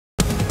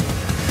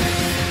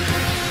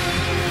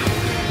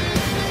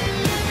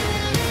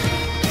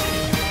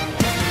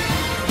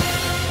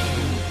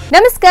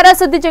ನಮಸ್ಕಾರ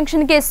ಸುದ್ದಿ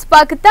ಜಂಕ್ಷನ್ಗೆ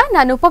ಸ್ವಾಗತ.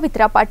 ನಾನು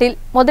ಪವಿತ್ರ ಪಾಟೀಲ್.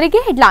 ಮೊದಲಿಗೆ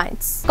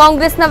ಹೆಡ್ಲೈನ್ಸ್.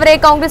 ಕಾಂಗ್ರೆಸ್ನವರೇ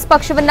ಕಾಂಗ್ರೆಸ್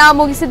ಪಕ್ಷವನ್ನ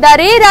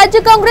ಮುಗಿಸಿದ್ದಾರೆ. ರಾಜ್ಯ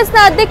ಕಾಂಗ್ರೆಸ್ನ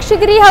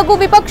ಅಧ್ಯಕ್ಷಗಿರಿ ಹಾಗೂ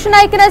ವಿಪಕ್ಷ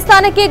ನಾಯಕನ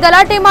ಸ್ಥಾನಕ್ಕೆ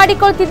ಗಲಾಟೆ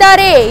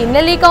ಮಾಡಿಕೊಳ್ತಿದ್ದಾರೆ.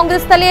 ಹಿನ್ನೆಲೆ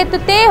ಕಾಂಗ್ರೆಸ್ ತಲೆ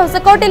ಎತ್ತುತ್ತೆ.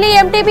 ಹೊಸಕೋಟೆಯಲ್ಲಿ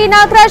ಎಂಟಿಬಿ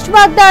ನಾಗರಾಜ್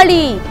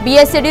ವಾಗ್ದಾಳಿ.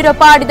 ಬಿಎಸ್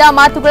ಯಡಿಯೂರಪ್ಪ ಆಡಿದ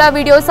ಮಾತುಗಳ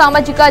ವಿಡಿಯೋ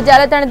ಸಾಮಾಜಿಕ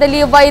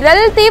ಜಾಲತಾಣದಲ್ಲಿ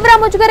ವೈರಲ್. ತೀವ್ರ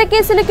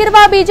ಮುಜುಗರಕ್ಕೆ ಸಿಲುಕಿರುವ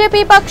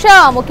ಬಿಜೆಪಿ ಪಕ್ಷ.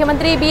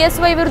 ಮುಖ್ಯಮಂತ್ರಿ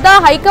ಬಿಎಸ್ವೈ ವಿರುದ್ಧ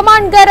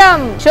ಹೈಕಮಾಂಡ್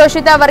ಗರಂ.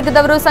 ಶೋಷಿತ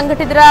ವರ್ಗದವರು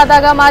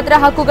ಸಂಘಟಿತರಾದಾಗ ಮಾತ್ರ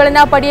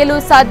ಹಕ್ಕುಗಳನ್ನು ಪಡೆಯಲು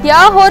ಸಾಧ್ಯ.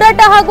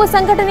 ಹೋರಾಟ ಹಾಗೂ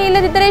ಸಂಘಟನೆ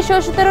ಇಲ್ಲದಿದ್ದರೆ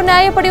ಶೋಷಿತರು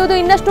ನ್ಯಾಯ ಪಡೆಯುವುದು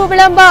ಇನ್ನಷ್ಟು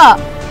ವಿಳಂಬ.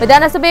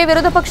 ವಿಧಾನಸಭೆ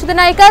ವಿರೋಧ ಪಕ್ಷದ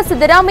ನಾಯಕ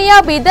ಸಿದ್ದರಾಮಯ್ಯ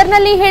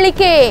ಬೀದರ್ನಲ್ಲಿ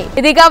ಹೇಳಿಕೆ.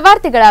 ಇದೀಗ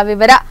ವಾರ್ತೆಗಳ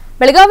ವಿವರ.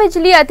 ಬೆಳಗಾವಿ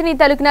ಜಿಲ್ಲೆಯ ಅಥಣಿ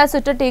ತಾಲೂಕಿನ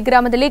ಸುಟ್ಟಟ್ಟಿ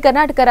ಗ್ರಾಮದಲ್ಲಿ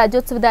ಕರ್ನಾಟಕ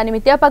ರಾಜ್ಯೋತ್ಸವದ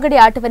ನಿಮಿತ್ತ ಪಗಡಿ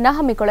ಆಟವನ್ನು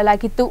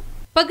ಹಮ್ಮಿಕೊಳ್ಳಲಾಗಿತ್ತು.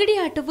 ಪಗಡಿ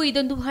ಆಟವು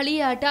ಇದೊಂದು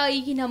ಹಳೆಯ ಆಟ.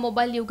 ಈಗಿನ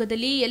ಮೊಬೈಲ್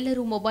ಯುಗದಲ್ಲಿ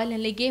ಎಲ್ಲರೂ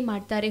ಮೊಬೈಲ್ನಲ್ಲಿ ಗೇಮ್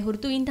ಆಡ್ತಾರೆ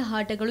ಹೊರತು ಇಂತಹ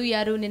ಆಟಗಳು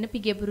ಯಾರೂ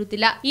ನೆನಪಿಗೆ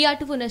ಬರುತ್ತಿಲ್ಲ. ಈ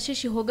ಆಟವು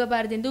ನಶಿಸಿ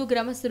ಹೋಗಬಾರದೆಂದು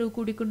ಗ್ರಾಮಸ್ಥರು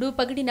ಕೂಡಿಕೊಂಡು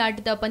ಪಗಡಿನ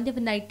ಆಟದ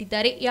ಪಂದ್ಯವನ್ನ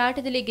ಇಟ್ಟಿದ್ದಾರೆ. ಈ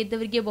ಆಟದಲ್ಲಿ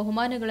ಗೆದ್ದವರಿಗೆ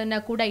ಬಹುಮಾನಗಳನ್ನ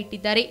ಕೂಡ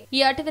ಇಟ್ಟಿದ್ದಾರೆ.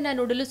 ಈ ಆಟವನ್ನ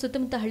ನೋಡಲು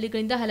ಸುತ್ತಮುತ್ತ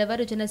ಹಳ್ಳಿಗಳಿಂದ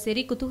ಹಲವಾರು ಜನ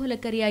ಸೇರಿ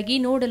ಕುತೂಹಲಕಾರಿಯಾಗಿ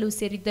ನೋಡಲು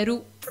ಸೇರಿದ್ದರು.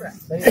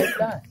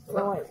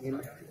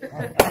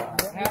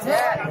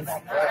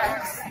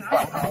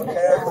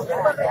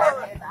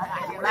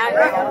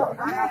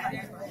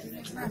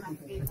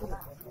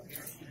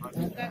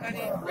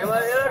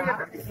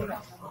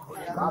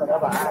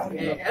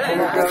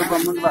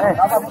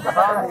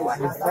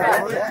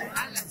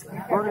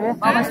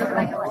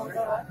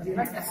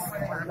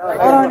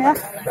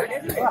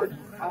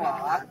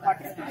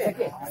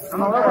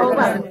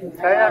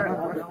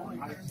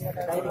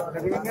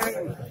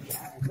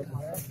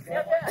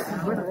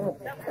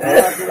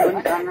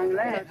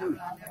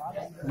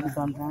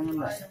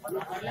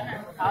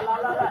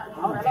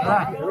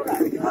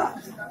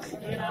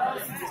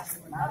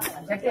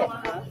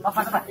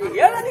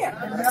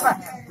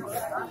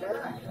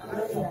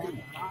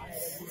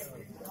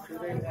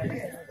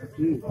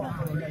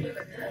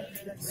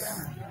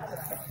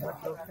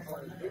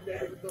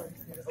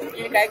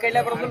 काय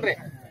कळल्या बरोबर रे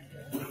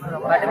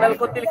पाटील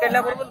कोतील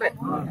कळल्या बरोबर रे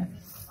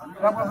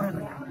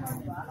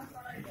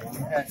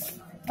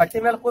पट्टी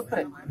ಮೇಲೆ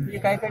ಕೂತ್ರೆ ಈ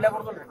ಕೈ ಕಳ್ಳ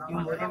ಬರೋದಿಲ್ಲ ಈ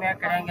ಮೋದಿ ಮ್ಯಾಗ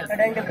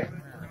ಕಡೆಯಂಗಿಲ್ಲ ರೀ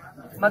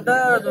ಮತ್ತೆ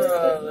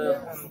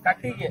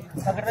ಕಟ್ಟಿಗೆ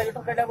ಸಗರದಾಗ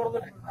ಇಟ್ಟು ಕಳ್ಳ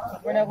ಬರೋದಿಲ್ಲ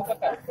ಮನೆ ಆಗಬೇಕ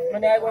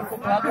ಮನೆ ಆಗ ಒಂದು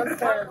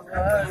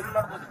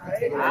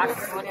ಇದು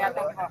ಮಾಡ್ಬೋದು ಮನೆ ಆತ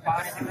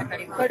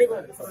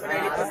ಕಡಿಬೋದು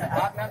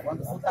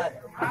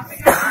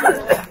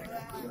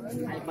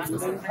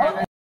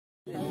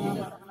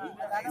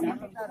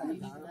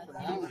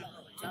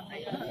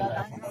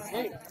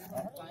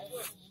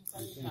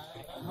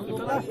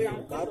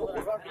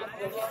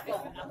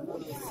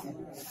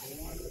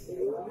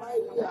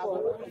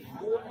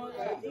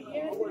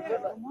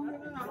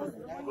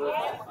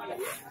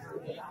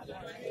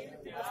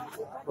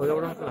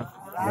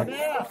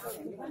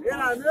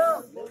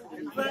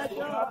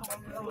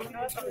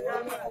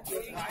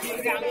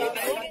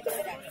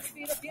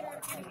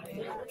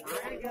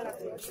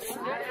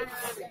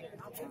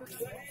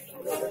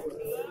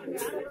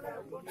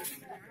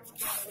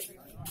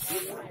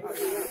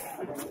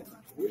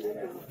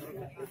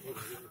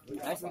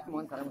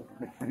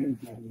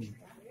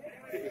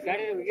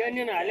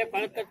ಅಲ್ಲೇ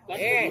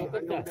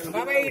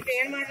ಬಾಬಾ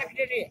ಏನ್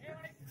ಮಾಡ್ಲಕ್ತೀರಿ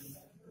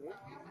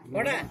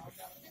ನೋಡ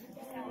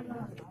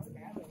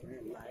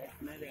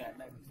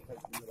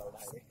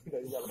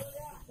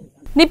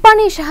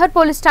ನಿಪ್ಪಾಣಿ ಶಹರ್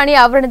ಪೊಲೀಸ್ ಠಾಣೆ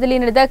ಆವರಣದಲ್ಲಿ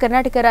ನಡೆದ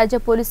ಕರ್ನಾಟಕ ರಾಜ್ಯ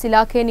ಪೊಲೀಸ್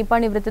ಇಲಾಖೆ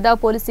ನಿಪ್ಪಾಣಿ ವೃತ್ತದ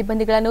ಪೊಲೀಸ್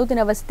ಸಿಬ್ಬಂದಿಗಳ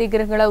ನೂತನ ವಸತಿ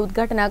ಗೃಹಗಳ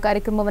ಉದ್ಘಾಟನಾ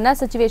ಕಾರ್ಯಕ್ರಮವನ್ನು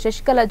ಸಚಿವೆ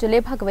ಶಶಿಕಲಾ ಜೊಲ್ಲೆ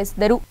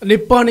ಭಾಗವಹಿಸಿದರು.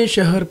 ನಿಪ್ಪಾಣಿ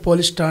ಶಹರ್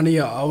ಪೊಲೀಸ್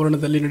ಠಾಣೆಯ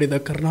ಆವರಣದಲ್ಲಿ ನಡೆದ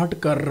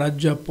ಕರ್ನಾಟಕ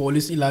ರಾಜ್ಯ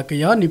ಪೊಲೀಸ್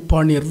ಇಲಾಖೆಯ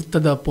ನಿಪ್ಪಾಣಿ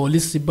ವೃತ್ತದ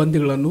ಪೊಲೀಸ್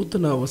ಸಿಬ್ಬಂದಿಗಳ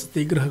ನೂತನ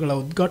ವಸತಿ ಗೃಹಗಳ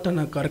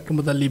ಉದ್ಘಾಟನಾ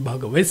ಕಾರ್ಯಕ್ರಮದಲ್ಲಿ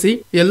ಭಾಗವಹಿಸಿ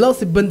ಎಲ್ಲಾ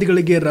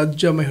ಸಿಬ್ಬಂದಿಗಳಿಗೆ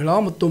ರಾಜ್ಯ ಮಹಿಳಾ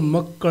ಮತ್ತು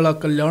ಮಕ್ಕಳ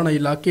ಕಲ್ಯಾಣ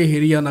ಇಲಾಖೆ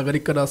ಹಿರಿಯ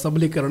ನಾಗರಿಕರ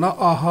ಸಬಲೀಕರಣ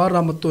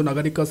ಆಹಾರ ಮತ್ತು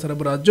ನಾಗರಿಕ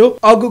ಸರಬರಾಜು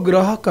ಹಾಗೂ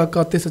ಗ್ರಾಹಕ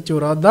ಖಾತೆ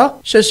ಸಚಿವರಾದ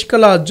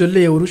ಶಶಿಕಲಾ ಜೊಲ್ಲೆ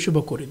ಅವರು ಶುಭ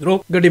ಕೋರಿದರು.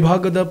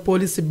 ಗಡಿಭಾಗದ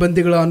ಪೊಲೀಸ್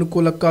ಸಿಬ್ಬಂದಿಗಳ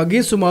ಅನುಕೂಲಕ್ಕಾಗಿ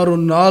ಸುಮಾರು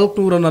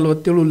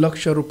 447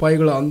 ಲಕ್ಷ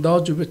ರೂಪಾಯಿಗಳ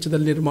ಅಂದಾಜು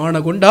ವೆಚ್ಚದಲ್ಲಿ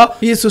ನಿರ್ಮಾಣಗೊಂಡ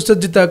ಈ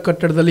ಸುಸಜ್ಜಿತ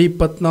ಕಟ್ಟಡದಲ್ಲಿ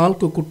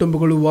 24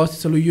 ಕುಟುಂಬಗಳು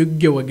ವಾಸಿಸಲು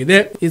ಯೋಗ್ಯವಾಗಿದೆ.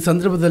 ಈ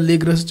ಸಂದರ್ಭದಲ್ಲಿ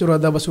ಗೃಹ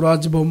ಸಚಿವರಾದ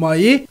ಬಸವರಾಜ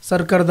ಬೊಮ್ಮಾಯಿ,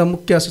 ಸರ್ಕಾರದ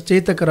ಮುಖ್ಯ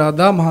ಸಚೇತಕರಾದ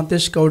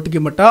ಮಹಾಂತೇಶ್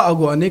ಕೌಟಗಿಮಠ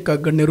ಹಾಗೂ ಅನೇಕ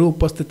ಗಣ್ಯರು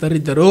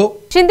ಉಪಸ್ಥಿತರಿದ್ದರು.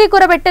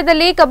 ಶಿಂದಿಕುರ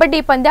ಬೆಟ್ಟದಲ್ಲಿ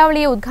ಕಬಡ್ಡಿ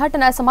ಪಂದ್ಯಾವಳಿಯ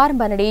ಉದ್ಘಾಟನಾ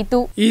ಸಮಾರಂಭ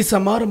ನಡೆಯಿತು. ಈ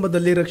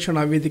ಸಮಾರಂಭದಲ್ಲಿ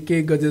ರಕ್ಷಣಾ ವೇದಿಕೆ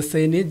ಗಜ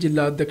ಸೇನೆ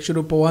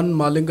ಜಿಲ್ಲಾಧ್ಯಕ್ಷರು ಪವನ್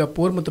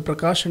ಮಾಲಿಂಗಪುರ್ ಮತ್ತು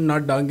ಪ್ರಕಾಶಣ್ಣ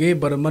ಡಾಂಗೆ,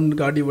 ಬರಮನ್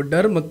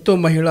ಗಾಡಿವಡ್ಡರ್ ಮತ್ತು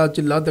ಮಹಿಳಾ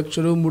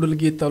ಜಿಲ್ಲಾಧ್ಯಕ್ಷರು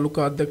ಮೂಡಲಗಿ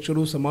ತಾಲೂಕಾ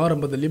ಅಧ್ಯಕ್ಷರು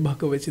ಸಮಾರಂಭದಲ್ಲಿ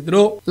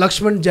ಭಾಗವಹಿಸಿದರು.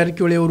 ಲಕ್ಷ್ಮಣ್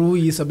ಜಾರಕಿಹೊಳಿ ಅವರು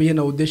ಈ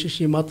ಸಭೆಯನ್ನು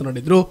ಉದ್ದೇಶಿಸಿ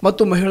ಮಾತನಾಡಿದರು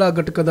ಮತ್ತು ಮಹಿಳಾ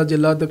ಘಟಕದ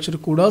ಜಿಲ್ಲಾಧ್ಯಕ್ಷರು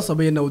ಕೂಡ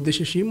ಸಭೆಯನ್ನು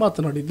ಉದ್ದೇಶಿಸಿ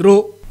ಮಾತನಾಡಿದರು.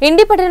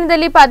 ಇಂಡಿ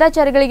ಪಟ್ಟಣದಲ್ಲಿ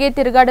ಪಾದಚಾರಿಗಳಿಗೆ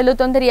ತಿರುಗಾಡಲು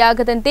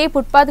ತೊಂದರೆಯಾಗದಂತೆ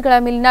ಫುಟ್ಪಾತ್ಗಳ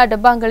ಮೇಲಿನ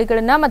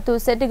ಡಬ್ಬಾಂಗಡಿಗಳನ್ನು ಮತ್ತು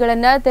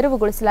ಸೆಡ್ಗಳನ್ನು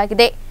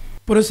ತೆರವುಗೊಳಿಸಲಾಗಿದೆ.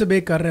 ಪುರಸಭೆ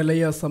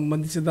ಕಾರ್ಯಾಲಯ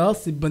ಸಂಬಂಧಿಸಿದ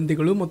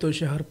ಸಿಬ್ಬಂದಿಗಳು ಮತ್ತು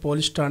ಶಹರ್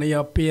ಪೊಲೀಸ್ ಠಾಣೆಯ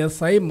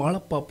ಪಿಎಸ್ಐ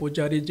ಮಾಳಪ್ಪ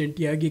ಪೂಜಾರಿ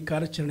ಜಂಟಿಯಾಗಿ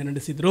ಕಾರ್ಯಾಚರಣೆ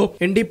ನಡೆಸಿದರು.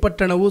 ಎಂಡಿ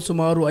ಪಟ್ಟಣವು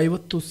ಸುಮಾರು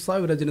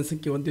 50,000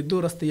 ಜನಸಂಖ್ಯೆ ಹೊಂದಿದ್ದು,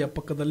 ರಸ್ತೆಯ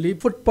ಪಕ್ಕದಲ್ಲಿ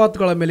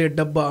ಫುಟ್ಪಾತ್ಗಳ ಮೇಲೆ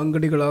ಡಬ್ಬ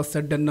ಅಂಗಡಿಗಳ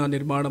ಸೆಡ್ ಅನ್ನ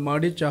ನಿರ್ಮಾಣ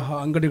ಮಾಡಿ ಚಹಾ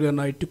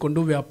ಅಂಗಡಿಗಳನ್ನು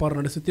ಇಟ್ಟುಕೊಂಡು ವ್ಯಾಪಾರ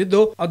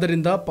ನಡೆಸುತ್ತಿದ್ದು,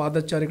 ಅದರಿಂದ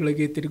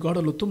ಪಾದಚಾರಿಗಳಿಗೆ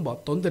ತಿರುಗಾಡಲು ತುಂಬಾ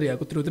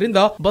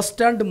ತೊಂದರೆಯಾಗುತ್ತಿರುವುದರಿಂದ ಬಸ್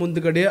ಸ್ಟ್ಯಾಂಡ್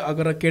ಮುಂದುಗಡೆ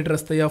ಅಗರಕೇಡ್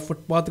ರಸ್ತೆಯ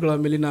ಫುಟ್ಪಾತ್ಗಳ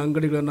ಮೇಲಿನ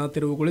ಅಂಗಡಿಗಳನ್ನು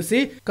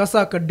ತೆರವುಗೊಳಿಸಿ ಕಸ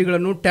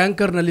ಕಡ್ಡಿಗಳನ್ನು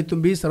ಟ್ಯಾಂಕರ್ನಲ್ಲಿ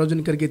ತುಂಬಿ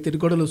ಸಾರ್ವಜನಿಕರಿಗೆ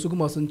ತಿರುಗಾಡಲು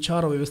ಸುಗಮ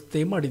ಸಂಚಾರ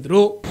ವ್ಯವಸ್ಥೆ ಮಾಡಿದರು.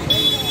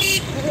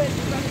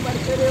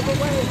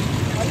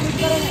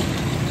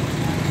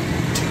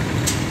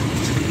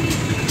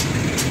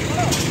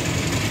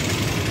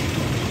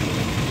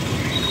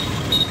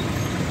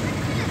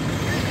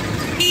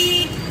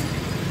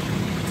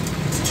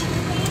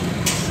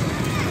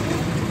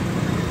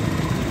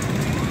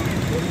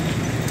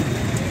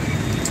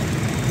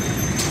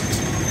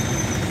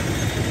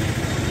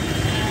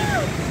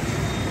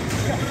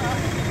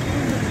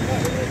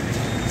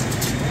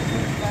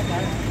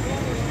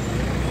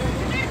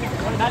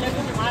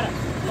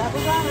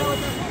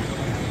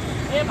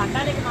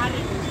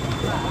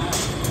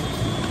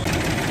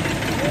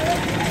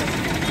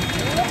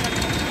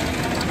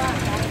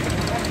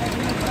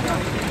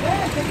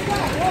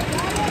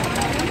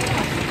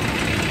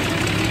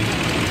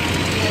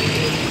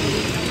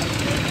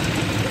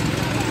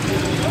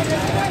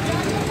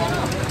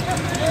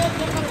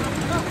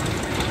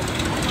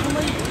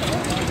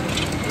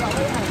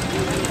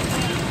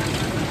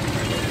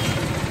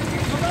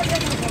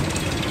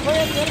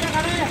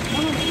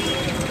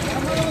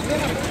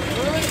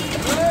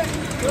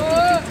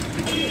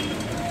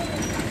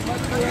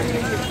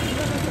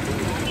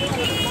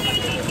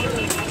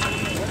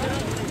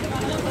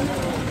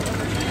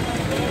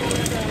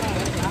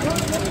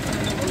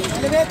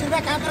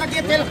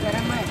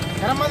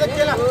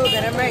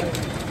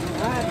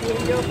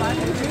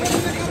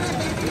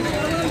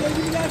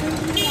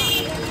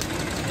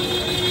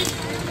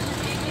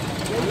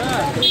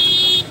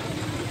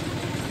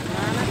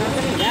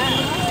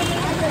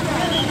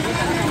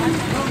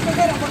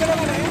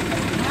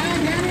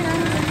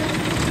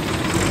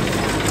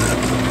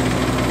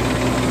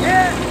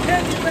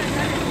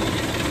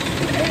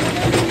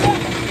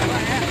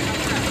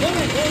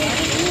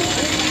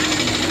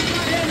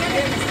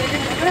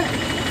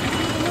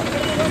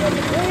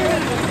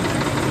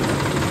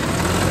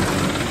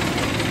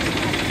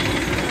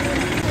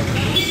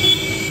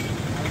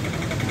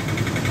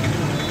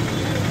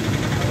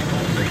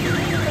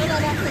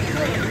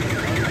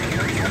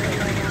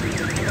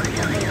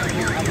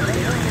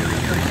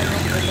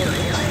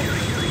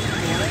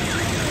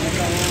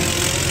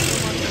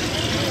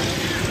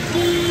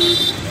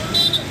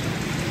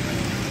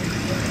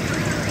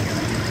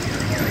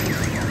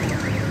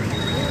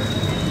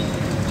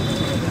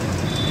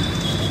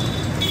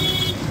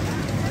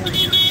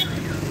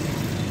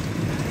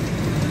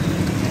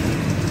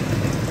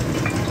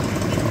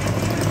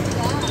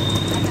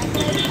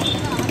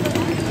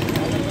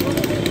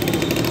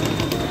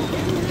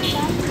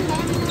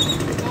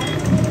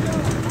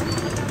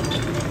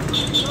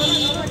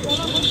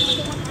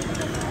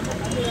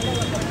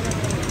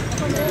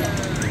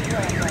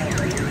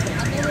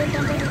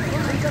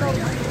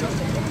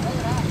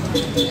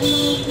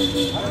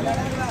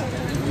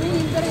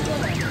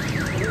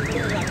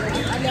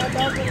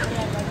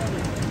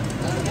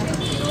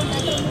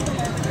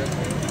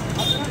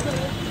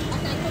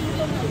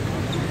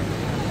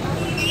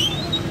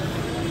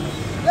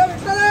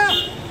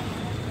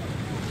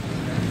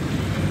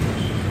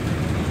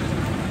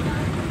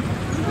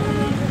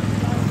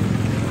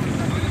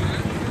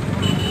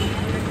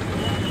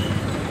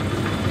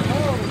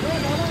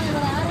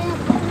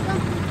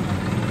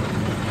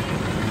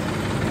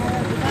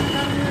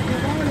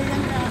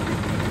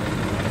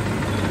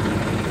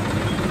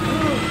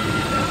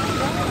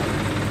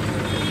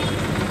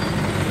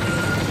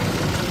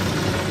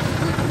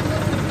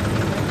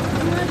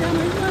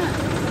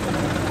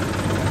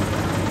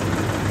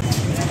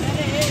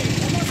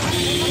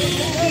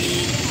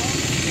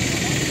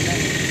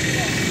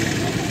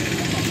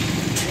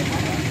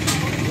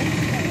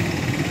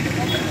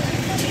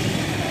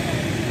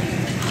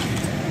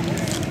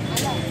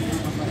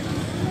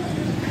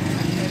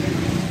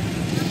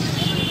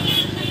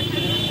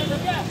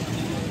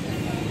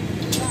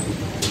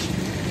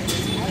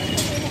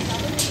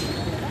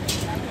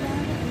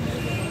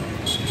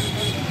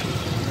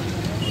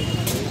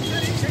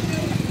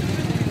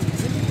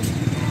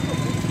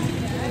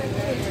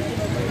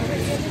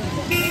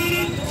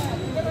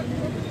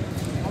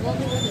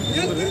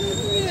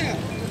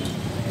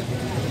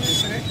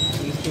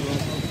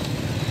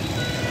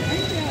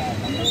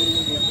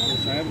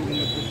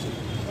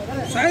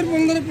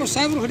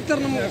 ಸಾಹೇಬ್ರು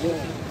ಹೊಡಿತಾರೆ ನಮಗೆ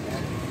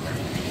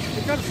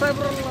ಟಿಕೆಟ್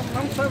ಸಾಹೇಬ್ರಲ್ಲ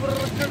ನಮ್ಮ ಸಾಹೇಬ್ರ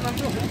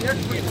ನಮ್ಮದು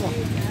ಏಟ್ ಬಿಡ್ತೀವಿ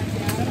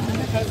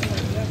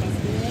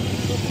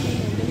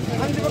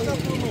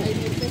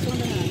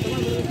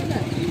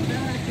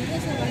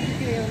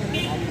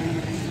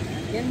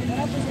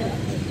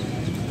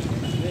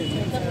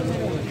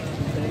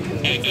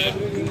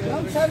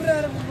ನಮ್ಮ ಸಾಹೇಬ್ರೆ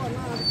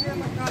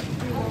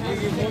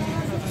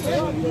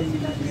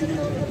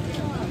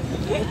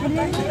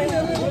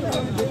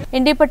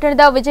ಇಂಡಿ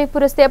ಪಟ್ಟಣದ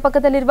ವಿಜಯಪುರ ರಸ್ತೆಯ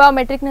ಪಕ್ಕದಲ್ಲಿರುವ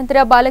ಮೆಟ್ರಿಕ್ ನಂತರ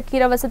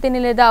ಬಾಲಕಿಯರ ವಸತಿ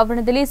ನಿಲಯದ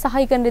ಆವರಣದಲ್ಲಿ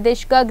ಸಹಾಯಕ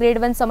ನಿರ್ದೇಶಕ ಗ್ರೇಡ್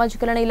 1 ಸಮಾಜ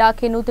ಕಲ್ಯಾಣ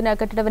ಇಲಾಖೆ ನೂತನ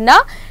ಕಟ್ಟಡವನ್ನು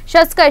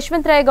ಶಾಸಕ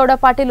ಯಶವಂತರಾಯಗೌಡ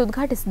ಪಾಟೀಲ್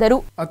ಉದ್ಘಾಟಿಸಿದರು.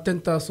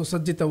 ಅತ್ಯಂತ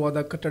ಸುಸಜ್ಜಿತವಾದ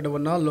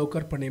ಕಟ್ಟಡವನ್ನು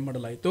ಲೋಕಾರ್ಪಣೆ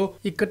ಮಾಡಲಾಯಿತು.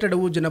 ಈ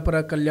ಕಟ್ಟಡವು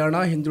ಜನಪರ ಕಲ್ಯಾಣ,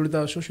 ಹಿಂದುಳಿದ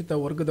ಶೋಷಿತ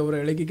ವರ್ಗದವರ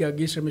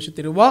ಏಳಿಗೆಗಾಗಿ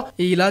ಶ್ರಮಿಸುತ್ತಿರುವ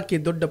ಈ ಇಲಾಖೆ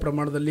ದೊಡ್ಡ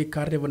ಪ್ರಮಾಣದಲ್ಲಿ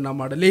ಕಾರ್ಯವನ್ನ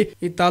ಮಾಡಲಿ,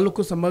 ಈ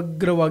ತಾಲೂಕು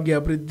ಸಮಗ್ರವಾಗಿ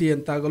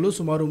ಅಭಿವೃದ್ಧಿಯಂತಾಗಲು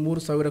ಸುಮಾರು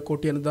 3,000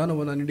 ಕೋಟಿ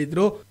ಅನುದಾನವನ್ನು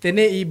ನೀಡಿದ್ರು.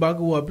 ತೆನೆ ಈ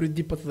ಭಾಗವು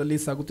ಅಭಿವೃದ್ಧಿ ಪಥದಲ್ಲಿ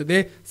ಸಾಗುತ್ತಿದೆ.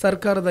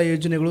 ಸರ್ಕಾರದ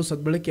ಯೋಜನೆಗಳು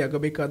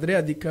ಸದ್ಬಳಕೆಯಾಗಬೇಕಾದ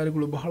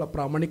ಅಧಿಕಾರಿಗಳು ಬಹಳ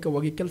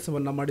ಪ್ರಾಮಾಣಿಕವಾಗಿ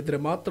ಕೆಲಸವನ್ನ ಮಾಡಿದರೆ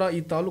ಮಾತ್ರ ಈ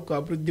ತಾಲೂಕು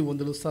ಅಭಿವೃದ್ಧಿ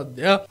ಹೊಂದಲು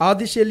ಸಾಧ್ಯ. ಆ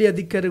ದಿಶೆಯಲ್ಲಿ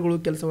ಅಧಿಕಾರಿಗಳು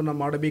ಕೆಲಸವನ್ನ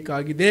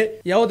ಮಾಡಬೇಕಾಗಿದೆ.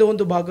 ಯಾವುದೇ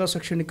ಒಂದು ಭಾಗ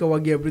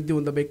ಶೈಕ್ಷಣಿಕವಾಗಿ ಅಭಿವೃದ್ಧಿ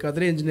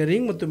ಹೊಂದಬೇಕಾದ್ರೆ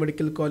ಇಂಜಿನಿಯರಿಂಗ್ ಮತ್ತು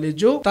ಮೆಡಿಕಲ್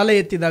ಕಾಲೇಜು ತಲೆ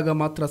ಎತ್ತಿದಾಗ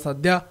ಮಾತ್ರ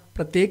ಸಾಧ್ಯ.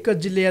 ಪ್ರತ್ಯೇಕ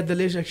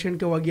ಜಿಲ್ಲೆಯಾದಲ್ಲಿ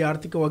ಶೈಕ್ಷಣಿಕವಾಗಿ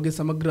ಆರ್ಥಿಕವಾಗಿ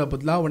ಸಮಗ್ರ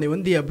ಬದಲಾವಣೆ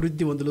ಹೊಂದಿ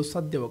ಅಭಿವೃದ್ಧಿ ಹೊಂದಲು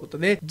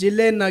ಸಾಧ್ಯವಾಗುತ್ತದೆ.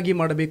 ಜಿಲ್ಲೆಯನ್ನಾಗಿ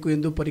ಮಾಡಬೇಕು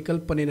ಎಂದು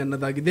ಪರಿಕಲ್ಪನೆ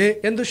ನನ್ನದಾಗಿದೆ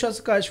ಎಂದು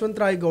ಶಾಸಕ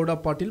ಯಶವಂತರಾಯಗೌಡ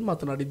ಪಾಟೀಲ್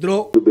ಮಾತನಾಡಿದ್ರು.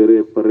 ಬೇರೆ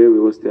ಪರ್ಯಾಯ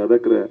ವ್ಯವಸ್ಥೆ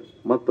ಆದಕ್ರೆ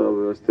ಮತ್ತ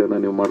ವ್ಯವಸ್ಥೆಯನ್ನ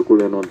ನೀವು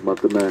ಮಾಡ್ಕೊಳ್ಳಿ ಅನ್ನುವಂತ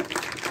ಮಾತನ್ನ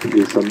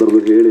ಈ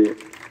ಸಂದರ್ಭದಲ್ಲಿ ಹೇಳಿ,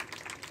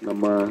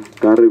 ನಮ್ಮ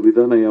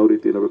ಕಾರ್ಯವಿಧಾನ ಯಾವ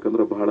ರೀತಿ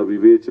ಇರಬೇಕಂದ್ರೆ ಬಹಳ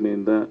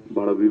ವಿವೇಚನೆಯಿಂದ,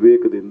 ಬಹಳ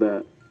ವಿವೇಕದಿಂದ,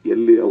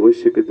 ಎಲ್ಲಿ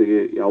ಅವಶ್ಯಕತೆಗೆ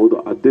ಯಾವುದು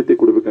ಆದ್ಯತೆ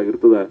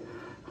ಕೊಡಬೇಕಾಗಿರ್ತದ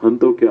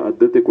ಅಂಥವಕ್ಕೆ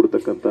ಆದ್ಯತೆ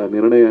ಕೊಡ್ತಕ್ಕಂಥ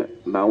ನಿರ್ಣಯ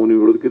ನಾವು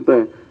ನೀವು ಹೇಳೋದಕ್ಕಿಂತ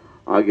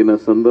ಆಗಿನ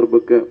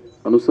ಸಂದರ್ಭಕ್ಕೆ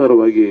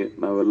ಅನುಸಾರವಾಗಿ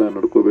ನಾವೆಲ್ಲ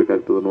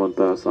ನಡ್ಕೋಬೇಕಾಗ್ತದೆ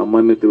ಅನ್ನುವಂಥ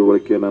ಸಾಮಾನ್ಯ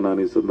ತಿಳುವಳಿಕೆಯನ್ನು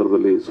ನಾನು ಈ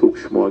ಸಂದರ್ಭದಲ್ಲಿ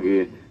ಸೂಕ್ಷ್ಮವಾಗಿ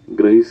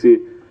ಗ್ರಹಿಸಿ,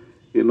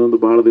 ಇನ್ನೊಂದು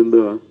ಬಹಳದಿಂದ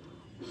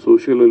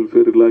ಸೋಷಿಯಲ್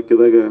ವೆಲ್ಫೇರ್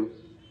ಇಲಾಖೆದಾಗ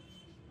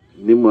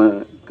ನಿಮ್ಮ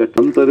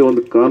ಅಂಥದೇ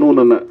ಒಂದು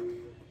ಕಾನೂನನ್ನು,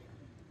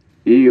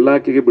 ಈ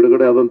ಇಲಾಖೆಗೆ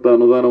ಬಿಡುಗಡೆ ಆದಂಥ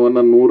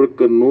ಅನುದಾನವನ್ನು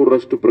 100ಕ್ಕೆ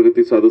 100ರಷ್ಟು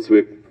ಪ್ರಗತಿ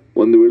ಸಾಧಿಸಬೇಕು.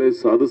 ಒಂದು ವೇಳೆ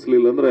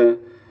ಸಾಧಿಸಲಿಲ್ಲ ಅಂದ್ರೆ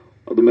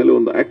ಅದ್ರ ಮೇಲೆ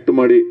ಒಂದು ಆಕ್ಟ್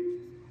ಮಾಡಿ,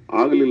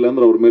 ಆಗಲಿಲ್ಲ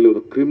ಅಂದ್ರೆ ಅವ್ರ ಮೇಲೆ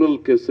ಒಂದು ಕ್ರಿಮಿನಲ್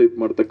ಕೇಸ್ ಸಹಿತ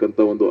ಮಾಡ್ತಕ್ಕಂಥ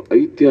ಒಂದು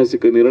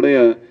ಐತಿಹಾಸಿಕ ನಿರ್ಣಯ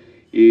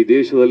ಈ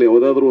ದೇಶದಲ್ಲಿ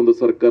ಯಾವುದಾದ್ರೂ ಒಂದು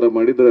ಸರ್ಕಾರ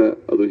ಮಾಡಿದ್ರೆ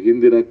ಅದು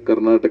ಹಿಂದಿನ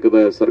ಕರ್ನಾಟಕದ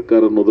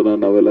ಸರ್ಕಾರ ಅನ್ನೋದನ್ನ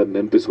ನಾವೆಲ್ಲ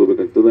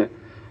ನೆನಪಿಸ್ಕೋಬೇಕಾಗ್ತದೆ.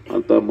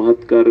 ಅಂತ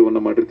ಮಹತ್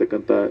ಕಾರ್ಯವನ್ನು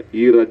ಮಾಡಿರ್ತಕ್ಕಂಥ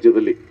ಈ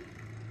ರಾಜ್ಯದಲ್ಲಿ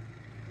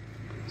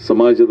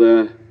ಸಮಾಜದ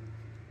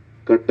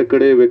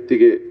ಕಟ್ಟಕಡೆ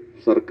ವ್ಯಕ್ತಿಗೆ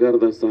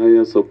ಸರ್ಕಾರದ ಸಹಾಯ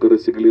ಸೌಕರ್ಯ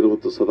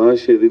ಸಿಗಲಿರುವಂಥ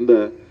ಸದಾಶಯದಿಂದ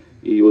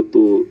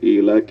ಇವತ್ತು ಈ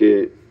ಇಲಾಖೆ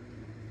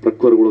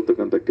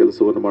ಪ್ರಖರಗೊಳ್ಳತಕ್ಕಂಥ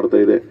ಕೆಲಸವನ್ನು ಮಾಡ್ತಾ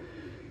ಇದೆ.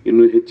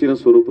 ಇನ್ನು ಹೆಚ್ಚಿನ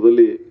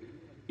ಸ್ವರೂಪದಲ್ಲಿ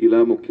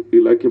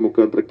ಇಲಾಖೆ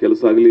ಮುಖಾಂತರ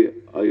ಕೆಲಸ ಆಗಲಿ,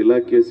 ಆ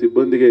ಇಲಾಖೆಯ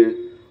ಸಿಬ್ಬಂದಿಗೆ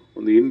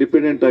ಒಂದು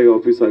ಇಂಡಿಪೆಂಡೆಂಟ್ ಆಗಿ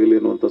ಆಫೀಸ್ ಆಗಲಿ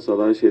ಅನ್ನುವಂಥ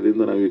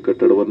ಸದಾಶಯದಿಂದ ನಾವು ಈ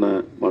ಕಟ್ಟಡವನ್ನು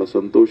ಬಹಳ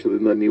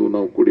ಸಂತೋಷದಿಂದ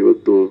ನಾವು ಕೂಡಿ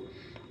ಇವತ್ತು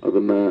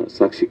ಅದನ್ನು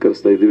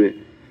ಸಾಕ್ಷೀಕರಿಸ್ತಾ ಇದ್ದೀವಿ.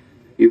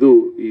 ಇದು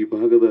ಈ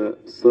ಭಾಗದ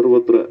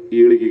ಸರ್ವತ್ರ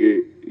ಏಳಿಗೆಗೆ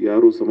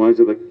ಯಾರು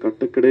ಸಮಾಜದ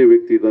ಕಟ್ಟಕಡೆ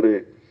ವ್ಯಕ್ತಿ ಇದ್ದಾರೆ,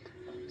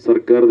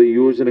 ಸರ್ಕಾರದ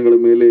ಯೋಜನೆಗಳ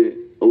ಮೇಲೆ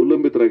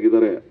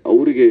ಅವಲಂಬಿತರಾಗಿದ್ದಾರೆ,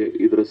 ಅವರಿಗೆ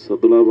ಇದರ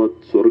ಸದಲಾಭ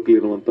ಸೊರಕಲಿ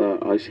ಎನ್ನುವಂಥ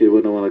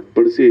ಆಶಯವನ್ನು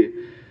ವ್ಯಕ್ತಪಡಿಸಿ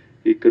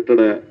ಈ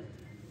ಕಟ್ಟಡ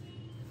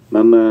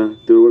ನನ್ನ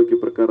ತಿಳುವಳಿಕೆ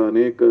ಪ್ರಕಾರ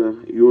ಅನೇಕ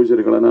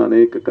ಯೋಜನೆಗಳನ್ನು,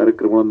 ಅನೇಕ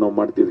ಕಾರ್ಯಕ್ರಮಗಳನ್ನು ನಾವು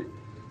ಮಾಡ್ತೀವಿ.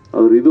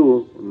 ಆದರೆ ಇದು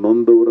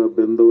ನೊಂದವರ,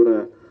 ಬೆಂದವರ,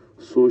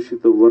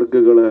 ಶೋಷಿತ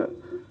ವರ್ಗಗಳ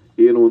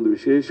ಏನು ಒಂದು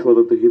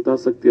ವಿಶೇಷವಾದಂಥ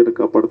ಹಿತಾಸಕ್ತಿಯನ್ನು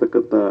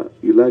ಕಾಪಾಡ್ತಕ್ಕಂಥ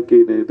ಇಲಾಖೆ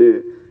ಏನಿದೆ,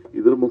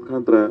 ಇದರ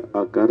ಮುಖಾಂತರ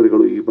ಆ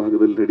ಕಾರ್ಯಗಳು ಈ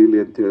ಭಾಗದಲ್ಲಿ ನಡೀಲಿ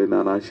ಅಂತೇಳಿ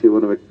ನಾನು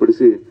ಆಶಯವನ್ನು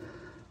ವ್ಯಕ್ತಪಡಿಸಿ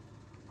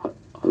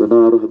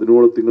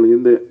 16-17 ತಿಂಗಳ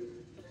ಹಿಂದೆ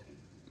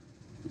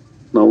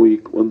ನಾವು ಈ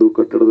ಒಂದು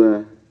ಕಟ್ಟಡದ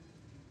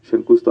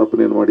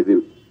ಶಂಕುಸ್ಥಾಪನೆಯನ್ನು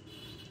ಮಾಡಿದ್ದೀವಿ.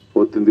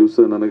 ಅವತ್ತಿನ ದಿವಸ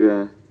ನನಗೆ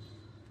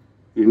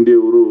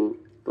ಇಂಡಿಯವರು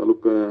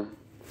ತಾಲೂಕಾ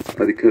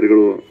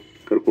ಅಧಿಕಾರಿಗಳು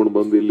ಕರ್ಕೊಂಡು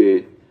ಬಂದು ಇಲ್ಲಿ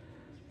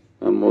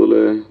ನಾನು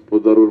ಮೊದಲೇ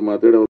ಪೋದಾರವ್ರು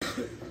ಮಾತಾಡಿ ಅವ್ರು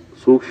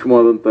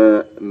ಸೂಕ್ಷ್ಮವಾದಂಥ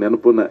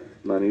ನೆನಪನ್ನ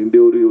ನಾನು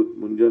ಇಂಡಿಯವ್ರಿಗೆ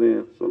ಮುಂಜಾನೆ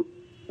ಸ್ವಲ್ಪ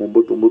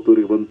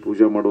 9-9ವರೆಗೆ ಬಂದು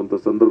ಪೂಜೆ ಮಾಡುವಂಥ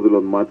ಸಂದರ್ಭದಲ್ಲಿ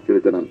ಒಂದು ಮಾತು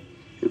ಕೇಳಿದ್ದೆ ನಾನು.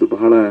 ಇದು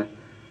ಬಹಳ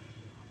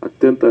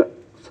ಅತ್ಯಂತ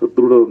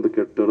ಸದೃಢ ಒಂದು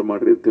ಕಟ್ಟಡ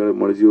ಮಾಡಿರಿ ಅಂತೇಳಿ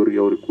ಮಳಜಿಯವ್ರಿಗೆ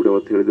ಅವ್ರಿಗೆ ಕೂಡ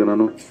ಅವತ್ತು ಹೇಳಿದೆ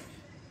ನಾನು.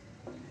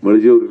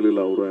 ಮಳಜಿಯವ್ರು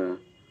ಇರಲಿಲ್ಲ, ಅವರ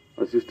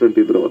ಅಸಿಸ್ಟೆಂಟ್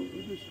ಇದ್ರು, ಅವತ್ತು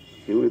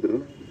ನೀವು ಇದ್ರು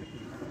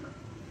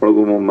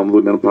ಒಳಗೂ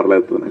ನಮ್ಮದು ನೆನಪಾರ್ಲ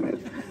ಇರ್ತದೆ ನನಗೆ.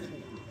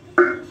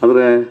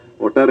 ಆದರೆ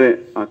ಒಟ್ಟಾರೆ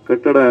ಆ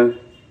ಕಟ್ಟಡ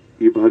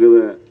ಈ ಭಾಗದ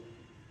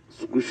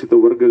ಶೋಷಿತ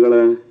ವರ್ಗಗಳ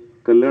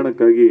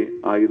ಕಲ್ಯಾಣಕ್ಕಾಗಿ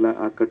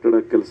ಆ ಕಟ್ಟಡ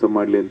ಕೆಲಸ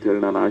ಮಾಡಲಿ ಅಂತ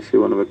ಹೇಳಿ ನಾನು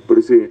ಆಶಯವನ್ನು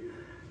ವ್ಯಕ್ತಪಡಿಸಿ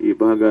ಈ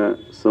ಭಾಗ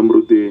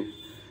ಸಮೃದ್ಧಿ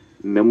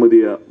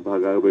ನೆಮ್ಮದಿಯ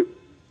ಭಾಗ ಆಗಬೇಕು.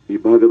 ಈ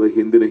ಭಾಗದ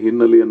ಹಿಂದಿನ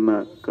ಹಿನ್ನೆಲೆಯನ್ನು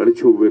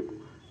ಕಳಚಿ ಹೋಗಬೇಕು.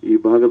 ಈ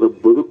ಭಾಗದ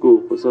ಬದುಕು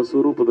ಹೊಸ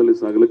ಸ್ವರೂಪದಲ್ಲಿ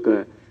ಸಾಗಲಿಕ್ಕೆ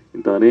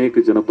ಇಂಥ ಅನೇಕ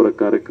ಜನಪರ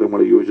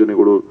ಕಾರ್ಯಕ್ರಮಗಳ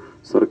ಯೋಜನೆಗಳು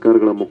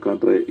ಸರ್ಕಾರಗಳ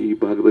ಮುಖಾಂತರ ಈ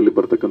ಭಾಗದಲ್ಲಿ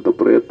ಬರ್ತಕ್ಕಂಥ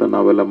ಪ್ರಯತ್ನ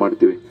ನಾವೆಲ್ಲ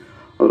ಮಾಡ್ತೀವಿ.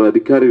 ಅವರ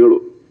ಅಧಿಕಾರಿಗಳು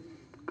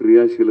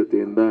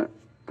ಕ್ರಿಯಾಶೀಲತೆಯಿಂದ,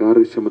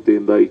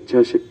 ಕಾರ್ಯಕ್ಷಮತೆಯಿಂದ,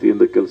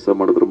 ಇಚ್ಛಾಶಕ್ತಿಯಿಂದ ಕೆಲಸ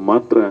ಮಾಡಿದ್ರೆ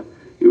ಮಾತ್ರ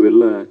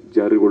ಇವೆಲ್ಲ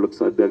ಜಾರಿಗೊಳ್ಳಕ್ಕೆ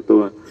ಸಾಧ್ಯ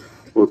ಆಗ್ತವೆ.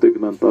 ಬಹುತೇಕ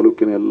ನಾನು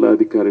ತಾಲೂಕಿನ ಎಲ್ಲ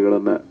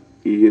ಅಧಿಕಾರಿಗಳನ್ನು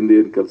ಈ ಹಿಂದೆ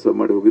ಏನು ಕೆಲಸ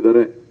ಮಾಡಿ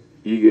ಹೋಗಿದ್ದಾರೆ,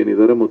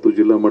 ಈಗೇನಿದ್ದಾರೆ ಮತ್ತು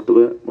ಜಿಲ್ಲಾ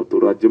ಮಟ್ಟದ ಮತ್ತು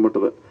ರಾಜ್ಯ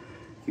ಮಟ್ಟದ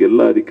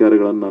ಎಲ್ಲ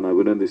ಅಧಿಕಾರಿಗಳನ್ನು ನಾನು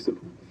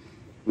ಅಭಿನಂದಿಸ್ತೇನೆ.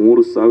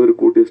 3,000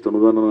 ಕೋಟಿಯಷ್ಟು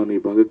ಅನುದಾನ ನಾನು ಈ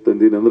ಭಾಗಕ್ಕೆ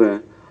ತಂದೀನಿ ಅಂದರೆ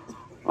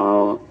ಆ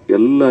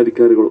ಎಲ್ಲ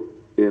ಅಧಿಕಾರಿಗಳು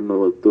ಏನು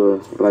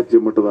ರಾಜ್ಯ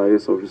ಮಟ್ಟದ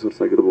IAS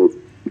ಆಫೀಸರ್ಸ್ ಆಗಿರ್ಬೋದು,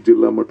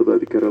 ಜಿಲ್ಲಾ ಮಟ್ಟದ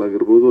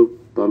ಅಧಿಕಾರಿಗಳಾಗಿರ್ಬೋದು,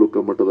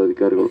 ತಾಲೂಕಾ ಮಟ್ಟದ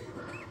ಅಧಿಕಾರಿಗಳು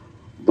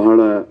ಬಹಳ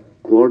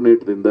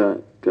ಕೋಆರ್ಡಿನೇಟ್ದಿಂದ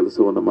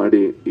ಕೆಲಸವನ್ನು ಮಾಡಿ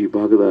ಈ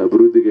ಭಾಗದ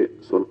ಅಭಿವೃದ್ಧಿಗೆ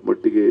ಸ್ವಲ್ಪ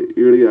ಮಟ್ಟಿಗೆ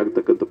ಏಳಿಗೆ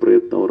ಆಗ್ತಕ್ಕಂಥ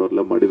ಪ್ರಯತ್ನ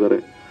ಅವರೆಲ್ಲ ಮಾಡಿದ್ದಾರೆ.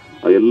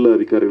 ಆ ಎಲ್ಲ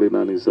ಅಧಿಕಾರಿಗಳಿಗೆ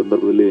ನಾನು ಈ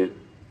ಸಂದರ್ಭದಲ್ಲಿ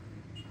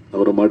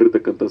ಅವರು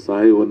ಮಾಡಿರ್ತಕ್ಕಂಥ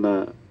ಸಹಾಯವನ್ನು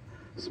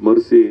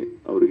ಸ್ಮರಿಸಿ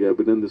ಅವರಿಗೆ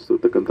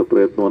ಅಭಿನಂದಿಸತಕ್ಕಂಥ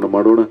ಪ್ರಯತ್ನವನ್ನು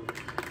ಮಾಡೋಣ.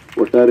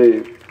 ಒಟ್ಟಾರೆ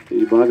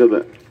ಈ ಭಾಗದ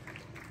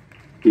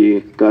ಈ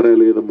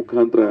ಕಾರ್ಯಾಲಯದ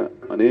ಮುಖಾಂತರ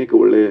ಅನೇಕ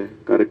ಒಳ್ಳೆಯ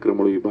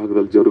ಕಾರ್ಯಕ್ರಮಗಳು ಈ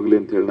ಭಾಗದಲ್ಲಿ ಜರುಗಲಿ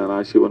ಅಂತ ಹೇಳಿ ನಾನು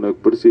ಆಶಯವನ್ನು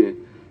ವ್ಯಕ್ತಪಡಿಸಿ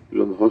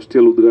ಇಲ್ಲೊಂದು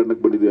ಹಾಸ್ಟೆಲ್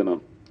ಉದ್ಘಾಟನೆಗೆ ಬಂದಿದ್ದೆ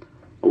ನಾನು.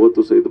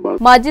 ಅವತ್ತು ಸಹಿತ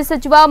ಮಾಜಿ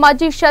ಸಚಿವ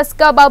ಮಾಜಿ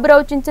ಶಾಸಕ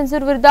ಬಾಬುರಾವ್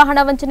ಚಿಂಚನ್ಸೂರ್ ವಿರುದ್ಧ ಹಣ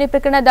ವಂಚನೆ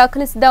ಪ್ರಕರಣ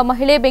ದಾಖಲಿಸಿದ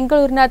ಮಹಿಳೆ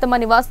ಬೆಂಗಳೂರಿನ ತಮ್ಮ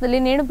ನಿವಾಸದಲ್ಲಿ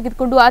ನೇಣು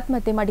ಬಿಗಿದುಕೊಂಡು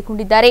ಆತ್ಮಹತ್ಯೆ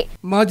ಮಾಡಿಕೊಂಡಿದ್ದಾರೆ.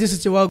 ಮಾಜಿ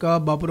ಸಚಿವ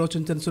ಬಾಬುರಾವ್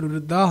ಚಿಂಚನ್ಸೂರ್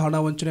ವಿರುದ್ಧ ಹಣ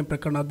ವಂಚನೆ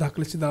ಪ್ರಕರಣ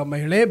ದಾಖಲಿಸಿದ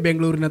ಮಹಿಳೆ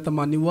ಬೆಂಗಳೂರಿನ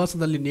ತಮ್ಮ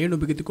ನಿವಾಸದಲ್ಲಿ ನೇಣು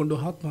ಬಿಗಿದುಕೊಂಡು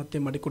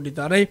ಆತ್ಮಹತ್ಯೆ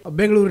ಮಾಡಿಕೊಂಡಿದ್ದಾರೆ.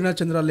 ಬೆಂಗಳೂರಿನ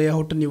ಚಂದ್ರ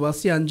ಲೇಔಟ್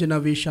ನಿವಾಸಿ ಅಂಜನಾ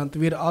ವಿ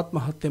ಶಾಂತವೀರ್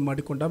ಆತ್ಮಹತ್ಯೆ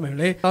ಮಾಡಿಕೊಂಡ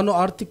ಮಹಿಳೆ ತಾನು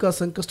ಆರ್ಥಿಕ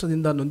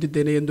ಸಂಕಷ್ಟದಿಂದ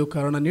ನೊಂದಿದ್ದೇನೆ ಎಂದು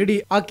ಕಾರಣ ನೀಡಿ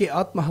ಆಕೆ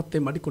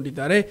ಆತ್ಮಹತ್ಯೆ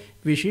ಮಾಡಿಕೊಂಡಿದ್ದಾರೆ.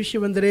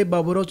 ವಿಶೇಷವೆಂದರೆ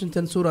ಬಾಬುರಾವ್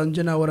ಚಿಂಚನ್ಸೂರ್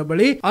ಅಂಜನಾ ಅವರ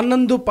ಬಳಿ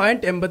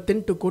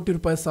 11.88 ಕೋಟಿ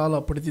ರೂಪಾಯಿ ಸಾಲ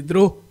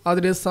ಪಡೆದಿದ್ರು.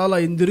 ಆದರೆ ಸಾಲ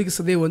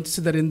ಹಿಂದಿರುಗಿಸದೆ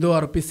ವಂಚಿಸಿದರೆಂದು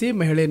ಆರೋಪಿಸಿ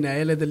ಮಹಿಳೆ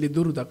ನ್ಯಾಯಾಲಯದಲ್ಲಿ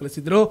ದೂರು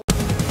ದಾಖಲಿಸಿದ್ರು.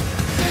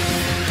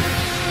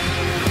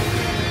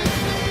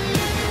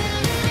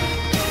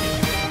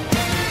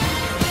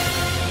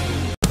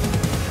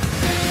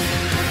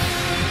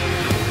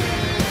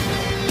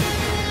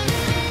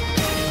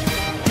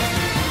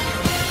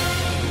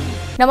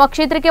 ನಮ್ಮ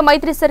ಕ್ಷೇತ್ರಕ್ಕೆ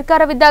ಮೈತ್ರಿ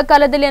ಸರ್ಕಾರವಿದ್ದ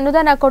ಕಾಲದಲ್ಲಿ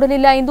ಅನುದಾನ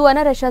ಕೊಡಲಿಲ್ಲ ಎಂದು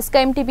ಅನರ್ಹ ಶಾಸಕ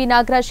ಎಂಟಿಬಿ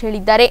ನಾಗರಾಜ್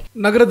ಹೇಳಿದ್ದಾರೆ.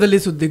 ನಗರದಲ್ಲಿ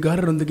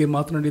ಸುದ್ದಿಗಾರರೊಂದಿಗೆ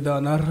ಮಾತನಾಡಿದ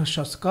ಅನರ್ಹ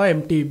ಶಾಸಕ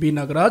ಎಂಟಿಬಿ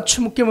ನಾಗರಾಜ್,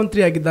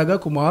 ಮುಖ್ಯಮಂತ್ರಿಯಾಗಿದ್ದಾಗ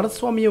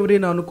ಕುಮಾರಸ್ವಾಮಿಯವರೇ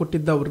ನಾನು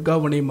ಕೊಟ್ಟಿದ್ದ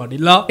ವರ್ಗಾವಣೆ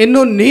ಮಾಡಿಲ್ಲ,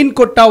 ಇನ್ನು ನೀನ್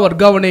ಕೊಟ್ಟ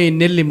ವರ್ಗಾವಣೆ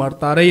ಇನ್ನೆಲ್ಲಿ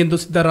ಮಾಡ್ತಾರೆ ಎಂದು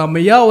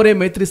ಸಿದ್ದರಾಮಯ್ಯ ಅವರೇ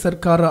ಮೈತ್ರಿ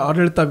ಸರ್ಕಾರ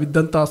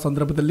ಆಡಳಿತವಿದ್ದಂತಹ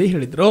ಸಂದರ್ಭದಲ್ಲಿ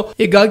ಹೇಳಿದ್ರು.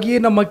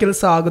 ಹೀಗಾಗಿಯೇ ನಮ್ಮ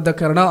ಕೆಲಸ ಆಗದ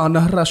ಕಾರಣ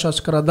ಅನರ್ಹ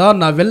ಶಾಸಕರಾದ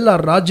ನಾವೆಲ್ಲ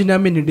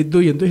ರಾಜೀನಾಮೆ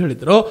ನೀಡಿದ್ದು ಎಂದು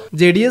ಹೇಳಿದರು.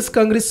 ಜೆಡಿಎಸ್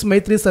ಕಾಂಗ್ರೆಸ್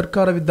ಮೈತ್ರಿ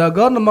ಸರ್ಕಾರವಿದ್ದಾಗ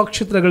ನಮ್ಮ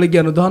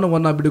ಕ್ಷೇತ್ರಗಳಿಗೆ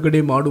ಅನುದಾನವನ್ನ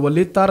ಬಿಡುಗಡೆ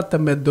ಮಾಡುವಲ್ಲಿ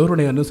ತಾರತಮ್ಯ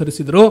ಧೋರಣೆ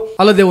ಅನುಸರಿಸಿದರು.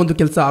 ಅಲ್ಲದೆ ಒಂದು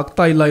ಕೆಲಸ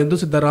ಆಗ್ತಾ ಇಲ್ಲ ಎಂದು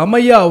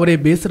ಸಿದ್ದರಾಮಯ್ಯ ಅವರೇ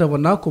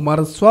ಬೇಸರವನ್ನ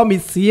ಕುಮಾರಸ್ವಾಮಿ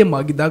ಸಿಎಂ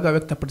ಆಗಿದ್ದಾಗ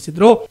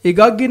ವ್ಯಕ್ತಪಡಿಸಿದ್ರು.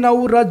 ಹೀಗಾಗಿ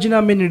ನಾವು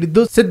ರಾಜೀನಾಮೆ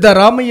ನೀಡಿದ್ದು.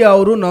 ಸಿದ್ದರಾಮಯ್ಯ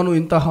ಅವರು ನಾನು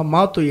ಇಂತಹ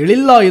ಮಾತು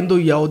ಹೇಳಿಲ್ಲ ಎಂದು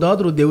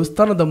ಯಾವುದಾದರೂ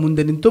ದೇವಸ್ಥಾನದ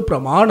ಮುಂದೆ ನಿಂತು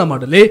ಪ್ರಮಾಣ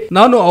ಮಾಡಲಿ,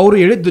 ನಾನು ಅವರು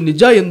ಹೇಳಿದ್ದು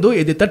ನಿಜ ಎಂದು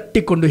ಎದೆ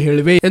ತಟ್ಟಿಕೊಂಡು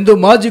ಹೇಳಿವೆ ಎಂದು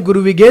ಮಾಜಿ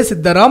ಗುರುವಿಗೆ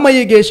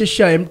ಸಿದ್ದರಾಮಯ್ಯಗೆ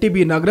ಶಿಷ್ಯ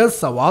ಎಂಟಿಬಿ ನಾಗರಾಜ್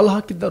ಸವಾಲ್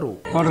ಹಾಕಿದ್ದರು.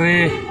 ನೋಡ್ರಿ,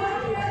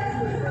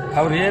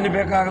 ಅವ್ರು ಏನು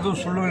ಬೇಕಾಗದು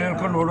ಸುಳ್ಳು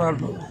ಹೇಳ್ಕೊಂಡು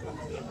ಓಡಾಡ್ರು.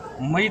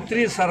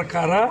 ಮೈತ್ರಿ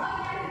ಸರ್ಕಾರ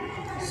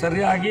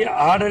ಸರಿಯಾಗಿ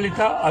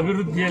ಆಡಳಿತ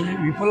ಅಭಿವೃದ್ಧಿಯಲ್ಲಿ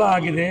ವಿಫಲ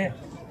ಆಗಿದೆ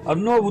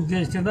ಅನ್ನೋ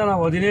ಉದ್ದೇಶದಿಂದ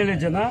ನಾವು 17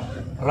 ಜನ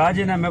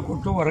ರಾಜೀನಾಮೆ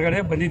ಕೊಟ್ಟು ಹೊರಗಡೆ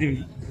ಬಂದಿದ್ದೀವಿ.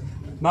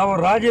 ನಾವು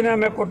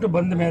ರಾಜೀನಾಮೆ ಕೊಟ್ಟು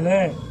ಬಂದ ಮೇಲೆ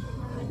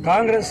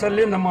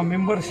ಕಾಂಗ್ರೆಸ್ಸಲ್ಲಿ ನಮ್ಮ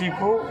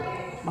ಮೆಂಬರ್ಶಿಪ್ಪು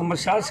ನಮ್ಮ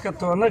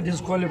ಶಾಸಕತ್ವವನ್ನು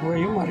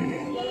ಡಿಸ್ಕ್ವಾಲಿಫೈ ಮಾಡಿದೆ.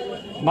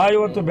 ನಾವು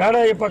ಇವತ್ತು ಬೇಡ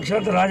ಈ ಪಕ್ಷ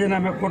ಅಂತ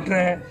ರಾಜೀನಾಮೆ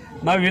ಕೊಟ್ಟರೆ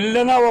ನಾವು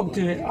ಎಲ್ಲೇನ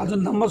ಹೋಗ್ತೀವಿ, ಅದು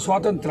ನಮ್ಮ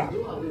ಸ್ವಾತಂತ್ರ್ಯ,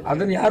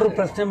 ಅದನ್ನು ಯಾರು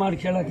ಪ್ರಶ್ನೆ ಮಾಡಿ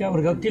ಕೇಳಕ್ಕೆ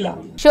ಅವ್ರಿಗೆ ಗೊತ್ತಿಲ್ಲ.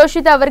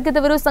 ಶೋಷಿತ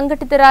ವರ್ಗದವರು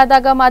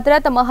ಸಂಘಟಿತರಾದಾಗ ಮಾತ್ರ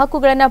ತಮ್ಮ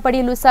ಹಕ್ಕುಗಳನ್ನು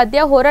ಪಡೆಯಲು ಸಾಧ್ಯ.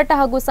 ಹೋರಾಟ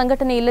ಹಾಗೂ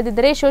ಸಂಘಟನೆ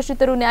ಇಲ್ಲದಿದ್ದರೆ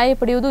ಶೋಷಿತರು ನ್ಯಾಯ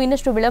ಪಡೆಯುವುದು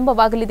ಇನ್ನಷ್ಟು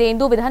ವಿಳಂಬವಾಗಲಿದೆ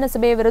ಎಂದು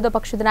ವಿಧಾನಸಭೆಯ ವಿರೋಧ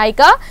ಪಕ್ಷದ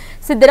ನಾಯಕ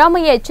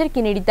ಸಿದ್ದರಾಮಯ್ಯ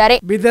ಎಚ್ಚರಿಕೆ ನೀಡಿದ್ದಾರೆ.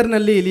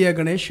 ಬೀದರ್ನಲ್ಲಿ ಇಲಿಯ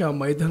ಗಣೇಶ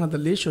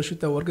ಮೈದಾನದಲ್ಲಿ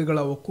ಶೋಷಿತ ವರ್ಗಗಳ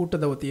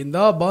ಒಕ್ಕೂಟದ ವತಿಯಿಂದ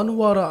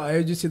ಭಾನುವಾರ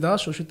ಆಯೋಜಿಸಿದ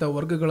ಶೋಷಿತ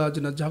ವರ್ಗಗಳ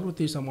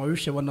ಜನಜಾಗೃತಿ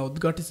ಸಮಾವೇಶವನ್ನು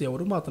ಉದ್ಘಾಟಿಸಿ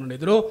ಅವರು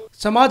ಮಾತನಾಡಿದರು.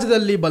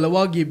 ಸಮಾಜದಲ್ಲಿ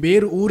ಬಲವಾಗಿ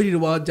ಬೇರು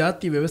ಊರಿರುವ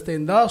ಜಾತಿ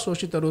ವ್ಯವಸ್ಥೆಯಿಂದ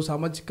ಶೋಷಿತರು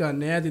ಸಾಮಾಜಿಕ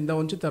ನ್ಯಾಯದಿಂದ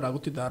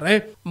ವಂಚಿತರಾಗುತ್ತಿದ್ದಾರೆ.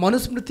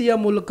 ಮನುಸ್ಮೃತಿಯ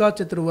ಮೂಲಕ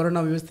ಚತುರ್ವರ್ಣ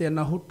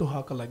ವ್ಯವಸ್ಥೆಯನ್ನ ಹುಟ್ಟು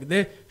ಹಾಕಲಾಗಿದೆ.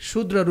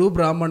 ಶೂದ್ರರು,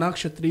 ಬ್ರಾಹ್ಮಣ,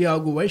 ಕ್ಷತ್ರಿಯ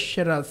ಹಾಗೂ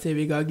ವೈಶ್ಯರ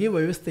ಸೇವೆಗಾಗಿ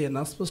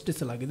ವ್ಯವಸ್ಥೆಯನ್ನ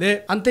ಸೃಷ್ಟಿಸಲಾಗಿದೆ.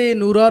 ಅಂತೆಯೇ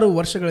ನೂರಾರು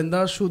ವರ್ಷಗಳಿಂದ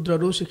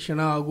ಶೂದ್ರರು ಶಿಕ್ಷಣ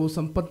ಹಾಗೂ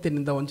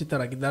ಸಂಪತ್ತಿನಿಂದ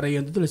ವಂಚಿತರಾಗಿದ್ದಾರೆ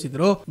ಎಂದು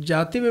ತಿಳಿಸಿದರು.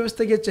 ಜಾತಿ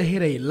ವ್ಯವಸ್ಥೆಗೆ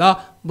ಚೆಹರೆ ಇಲ್ಲ.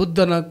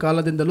 ಬುದ್ಧನ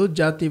ಕಾಲದಿಂದಲೂ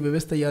ಜಾತಿ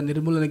ವ್ಯವಸ್ಥೆಯ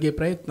ನಿರ್ಮೂಲನೆಗೆ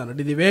ಪ್ರಯತ್ನ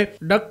ನಡೆದಿವೆ.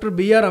 ಡಾಕ್ಟರ್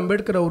BR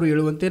ಅಂಬೇಡ್ಕರ್ ಅವರು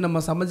ಹೇಳುವಂತೆ ನಮ್ಮ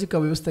ಸಾಮಾಜಿಕ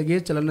ವ್ಯವಸ್ಥೆಗೆ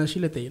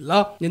ಚಲನಶೀಲತೆ ಇಲ್ಲ.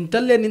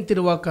 ನಿಂತಲ್ಲೇ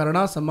ನಿಂತಿರುವ ಕಾರಣ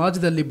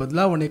ಸಮಾಜದಲ್ಲಿ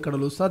ಬದಲಾವಣೆ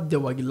ಕಾಣಲು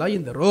ಸಾಧ್ಯವಾಗಿಲ್ಲ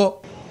ಎಂದರು.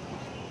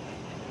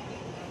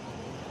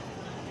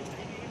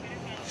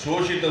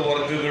 ಶೋಷಿತ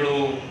ವರ್ಗಗಳು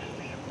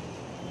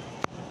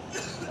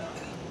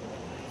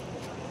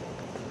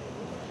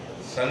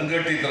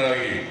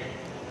ಸಂಘಟಿತರಾಗಿ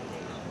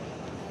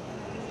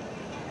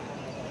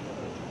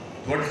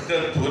ದೊಡ್ಡ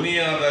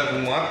ಧ್ವನಿಯಾದಾಗ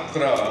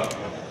ಮಾತ್ರ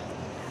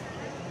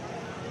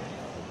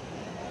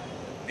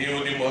ನೀವು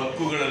ನಿಮ್ಮ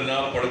ಹಕ್ಕುಗಳನ್ನು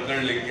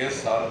ಪಡ್ಕೊಳ್ಳಲಿಕ್ಕೆ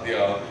ಸಾಧ್ಯ.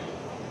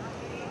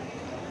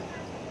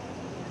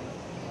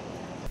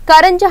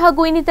 ಕಾರಂಜ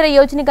ಹಾಗೂ ಇನ್ನಿತರ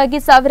ಯೋಜನೆಗಾಗಿ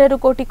ಸಾವಿರಾರು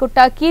ಕೋಟಿ ಕೊಟ್ಟ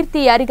ಕೀರ್ತಿ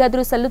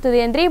ಯಾರಿಗಾದರೂ ಸಲ್ಲುತ್ತದೆ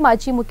ಎಂದರೆ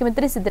ಮಾಜಿ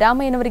ಮುಖ್ಯಮಂತ್ರಿ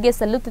ಸಿದ್ದರಾಮಯ್ಯನವರಿಗೆ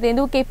ಸಲ್ಲುತ್ತದೆ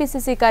ಎಂದು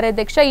ಕೆಪಿಸಿಸಿ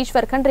ಕಾರ್ಯಾಧ್ಯಕ್ಷ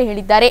ಈಶ್ವರ್ ಖಂಡ್ರೆ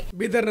ಹೇಳಿದ್ದಾರೆ.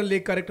 ಬೀದರ್ನಲ್ಲಿ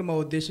ಕಾರ್ಯಕ್ರಮ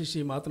ಉದ್ದೇಶಿಸಿ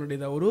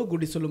ಮಾತನಾಡಿದ ಅವರು,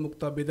 ಗುಡಿಸಲು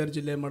ಮುಕ್ತ ಬೀದರ್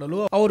ಜಿಲ್ಲೆ ಮಾಡಲು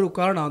ಅವರು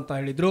ಕಾರಣ ಅಂತ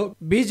ಹೇಳಿದ್ರು.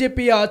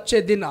 ಬಿಜೆಪಿಯ ಅಚ್ಚೆ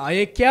ದಿನ್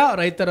ಆಯಕ್ಯ,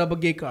 ರೈತರ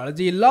ಬಗ್ಗೆ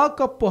ಕಾಳಜಿ ಇಲ್ಲ,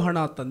 ಕಪ್ಪು ಹಣ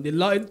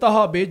ತಂದಿಲ್ಲ.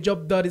 ಇಂತಹ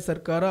ಬೇಜವಾಬ್ದಾರಿ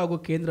ಸರ್ಕಾರ ಹಾಗೂ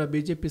ಕೇಂದ್ರ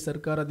ಬಿಜೆಪಿ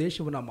ಸರ್ಕಾರ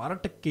ದೇಶವನ್ನ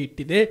ಮಾರಾಟಕ್ಕೆ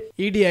ಇಟ್ಟಿದೆ.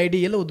 ಇಡಿ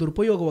ಐಡಿ ಎಲ್ಲವೂ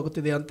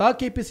ದುರುಪಯೋಗವಾಗುತ್ತಿದೆ ಅಂತ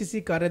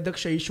ಕೆಪಿಸಿಸಿ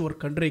ಕಾರ್ಯಾಧ್ಯಕ್ಷ ಈಶ್ವರ್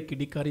ಖಂಡ್ರೆ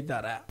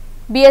ಕಿಡಿಕಾರಿದ್ದಾರೆ.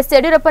 ಬಿಎಸ್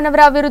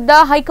ಯಡಿಯೂರಪ್ಪನವರ ವಿರುದ್ಧ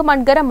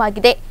ಹೈಕಮಾಂಡ್ ಗರಂ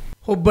ಆಗಿದೆ.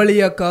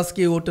 ಹುಬ್ಬಳ್ಳಿಯ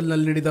ಖಾಸಗಿ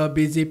ಹೋಟೆಲ್ನಲ್ಲಿ ನಡೆದ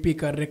ಬಿಜೆಪಿ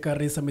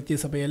ಕಾರ್ಯಕಾರಿ ಸಮಿತಿ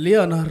ಸಭೆಯಲ್ಲಿ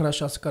ಅನರ್ಹ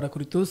ಶಾಸಕರ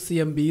ಕುರಿತು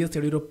ಸಿಎಂ ಬಿಎಸ್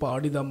ಯಡಿಯೂರಪ್ಪ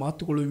ಆಡಿದ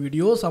ಮಾತುಗಳು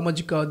ವಿಡಿಯೋ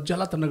ಸಾಮಾಜಿಕ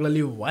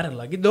ಜಾಲತಾಣಗಳಲ್ಲಿ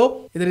ವೈರಲ್ ಆಗಿದ್ದು,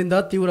 ಇದರಿಂದ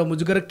ತೀವ್ರ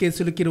ಮುಜುಗರಕ್ಕೆ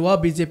ಸಿಲುಕಿರುವ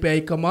ಬಿಜೆಪಿ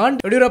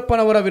ಹೈಕಮಾಂಡ್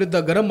ಯಡಿಯೂರಪ್ಪನವರ ವಿರುದ್ಧ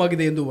ಗರಂ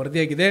ಆಗಿದೆ ಎಂದು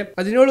ವರದಿಯಾಗಿದೆ.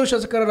 17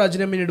 ಶಾಸಕರ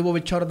ರಾಜೀನಾಮೆ ನೀಡುವ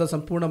ವಿಚಾರದ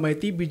ಸಂಪೂರ್ಣ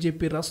ಮಾಹಿತಿ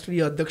ಬಿಜೆಪಿ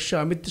ರಾಷ್ಟ್ರೀಯ ಅಧ್ಯಕ್ಷ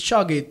ಅಮಿತ್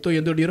ಶಾಗೆ ಇತ್ತು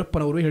ಎಂದು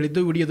ಯಡಿಯೂರಪ್ಪನವರು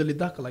ಹೇಳಿದ್ದು ವಿಡಿಯೋದಲ್ಲಿ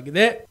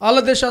ದಾಖಲಾಗಿದೆ.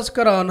 ಅಲ್ಲದೆ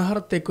ಶಾಸಕರ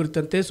ಅನರ್ಹತೆ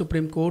ಕುರಿತಂತೆ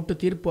ಸುಪ್ರೀಂ ಕೋರ್ಟ್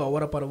ತೀರ್ಪು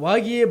ಅವರ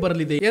ಪರವಾಗಿಯೇ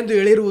ಬರಲಿದೆ ಎಂದು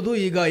ಹೇಳಿರುವುದು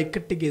ಈಗ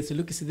ಇಕ್ಕಟ್ಟಿಗೆ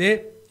ಸಿಲುಕಿಸಿದೆ.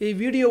 ಈ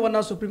ವಿಡಿಯೋವನ್ನ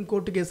ಸುಪ್ರೀಂ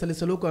ಕೋರ್ಟ್ಗೆ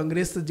ಸಲ್ಲಿಸಲು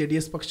ಕಾಂಗ್ರೆಸ್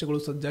ಜೆಡಿಎಸ್ ಪಕ್ಷಗಳು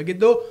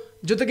ಸಜ್ಜಾಗಿದ್ದು,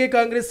 ಜೊತೆಗೆ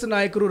ಕಾಂಗ್ರೆಸ್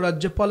ನಾಯಕರು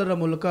ರಾಜ್ಯಪಾಲರ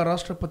ಮೂಲಕ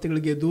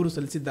ರಾಷ್ಟ್ರಪತಿಗಳಿಗೆ ದೂರು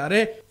ಸಲ್ಲಿಸಿದ್ದಾರೆ.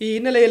 ಈ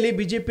ಹಿನ್ನೆಲೆಯಲ್ಲಿ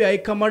ಬಿಜೆಪಿ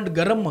ಹೈಕಮಾಂಡ್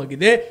ಗರಂ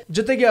ಆಗಿದೆ.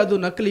 ಜೊತೆಗೆ ಅದು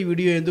ನಕಲಿ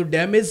ವಿಡಿಯೋ ಎಂದು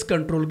ಡ್ಯಾಮೇಜ್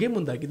ಕಂಟ್ರೋಲ್ಗೆ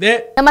ಮುಂದಾಗಿದೆ.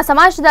 ನಮ್ಮ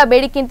ಸಮಾಜದ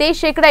ಬೇಡಿಕೆಯಂತೆ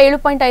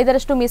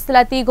 7.5%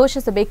 ಮೀಸಲಾತಿ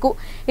ಘೋಷಿಸಬೇಕು.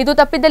 ಇದು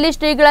ತಪ್ಪಿದಲ್ಲಿ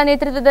ಶ್ರೀಗಳ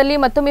ನೇತೃತ್ವದಲ್ಲಿ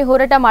ಮತ್ತೊಮ್ಮೆ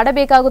ಹೋರಾಟ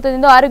ಮಾಡಬೇಕಾಗುತ್ತದೆ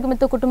ಎಂದು ಆರೋಗ್ಯ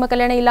ಮತ್ತು ಕುಟುಂಬ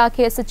ಕಲ್ಯಾಣ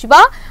ಇಲಾಖೆಯ ಸಚಿವ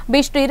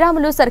ಬಿ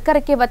ಶ್ರೀರಾಮುಲು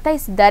ಸರ್ಕಾರಕ್ಕೆ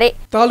ಒತ್ತಾಯಿಸಿದ್ದಾರೆ.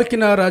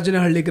 ತಾಲೂಕಿನ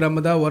ರಾಜನಹಳ್ಳಿ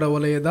ಗ್ರಾಮದ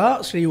ಹೊರವಲಯದ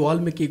ಶ್ರೀ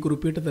ವಾಲ್ಮೀಕಿ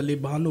ಗುರುಪೀಠದಲ್ಲಿ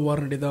ಭಾನುವಾರ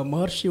ನಡೆದ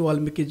ಮಹರ್ಷಿ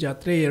ವಾಲ್ಮೀಕಿ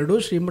ಜಾತ್ರೆ 2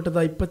 ಶ್ರೀಮಠದ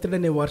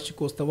 22ನೇ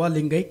ವಾರ್ಷಿಕೋತ್ಸವ,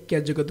 ಲಿಂಗೈಕ್ಯ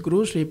ಜಗದ್ಗುರು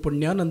ಶ್ರೀ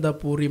ಪುಣ್ಯಾನಂದ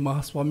ಪುರಿ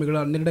ಮಹಾಸ್ವಾಮಿಗಳ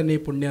 12ನೇ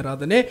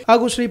ಪುಣ್ಯಾರಾಧನೆ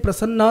ಹಾಗೂ ಶ್ರೀ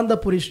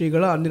ಪ್ರಸನ್ನಾನಂದಪುರಿ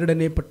ಶ್ರೀಗಳ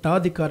 12ನೇ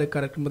ಪಟ್ಟಾಧಿಕಾರ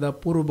ಕಾರ್ಯಕ್ರಮದ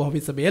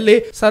ಪೂರ್ವಭಾವಿ ಸಭೆಯಲ್ಲಿ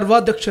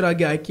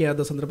ಸರ್ವಾಧ್ಯಕ್ಷರಾಗಿ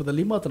ಆಯ್ಕೆಯಾದ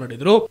ಸಂದರ್ಭದಲ್ಲಿ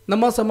ಮಾತನಾಡಿದರು.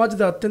 ನಮ್ಮ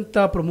ಸಮಾಜದ ಅತ್ಯಂತ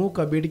ಪ್ರಮುಖ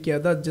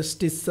ಬೇಡಿಕೆಯಾದ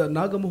ಜಸ್ಟಿಸ್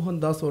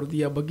ನಾಗಮೋಹನ್ ದಾಸ್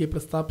ವರದಿಯ ಬಗ್ಗೆ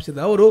ಪ್ರಸ್ತಾಪಿಸಿದ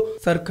ಅವರು,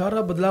 ಸರ್ಕಾರ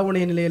ಬದಲಾವಣೆ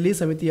ಹಿನ್ನೆಲೆಯಲ್ಲಿ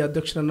ಸಮಿತಿಯ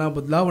ಅಧ್ಯಕ್ಷರನ್ನ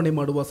ಬದಲಾವಣೆ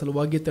ಮಾಡುವ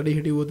ಸಲುವಾಗಿ ತಡೆ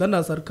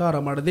ಹಿಡಿಯುವುದನ್ನು ಸರ್ಕಾರ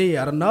ಮಾಡದೆ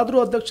ಯಾರನ್ನಾದರೂ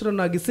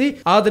ಅಧ್ಯಕ್ಷರನ್ನಾಗಿಸಿ,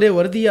 ಆದರೆ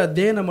ವರದಿಯ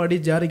ಅಧ್ಯಯನ ಮಾಡಿ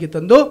ಜಾರಿಗೆ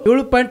ತಂದು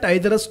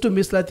 7.5%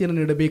 ಮೀಸಲಾತಿಯನ್ನು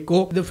ನೀಡಬೇಕು.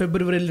 ಇದು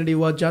ಫೆಬ್ರವರಿಯಲ್ಲಿ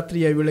ನಡೆಯುವ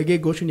ಜಾತ್ರೆಯ ವೇಳೆಗೆ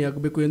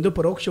ಘೋಷಣೆಯಾಗಬೇಕು ಎಂದು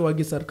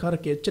ಪರೋಕ್ಷವಾಗಿ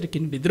ಸರ್ಕಾರಕ್ಕೆ ಎಚ್ಚರಿಕೆ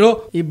ನೀಡಿದರು.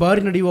 ಈ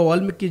ಬಾರಿ ನಡೆಯುವ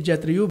ವಾಲ್ಮೀಕಿ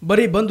ಜಾತ್ರೆಯು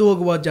ಬರೀ ಬಂದು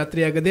ಹೋಗುವ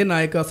ಜಾತ್ರೆಯಾಗದೆ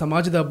ನಾಯಕ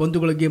ಸಮಾಜದ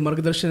ಬಂಧುಗಳಿಗೆ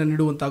ಮಾರ್ಗದರ್ಶನ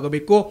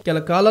ನೀಡುವಂತಾಗಬೇಕು. ಕೆಲ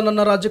ಕಾಲ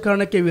ನನ್ನ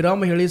ರಾಜಕಾರಣಕ್ಕೆ ವಿರಾಮ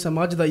ಹೇಳಿ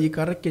ಸಮಾಜದ ಈ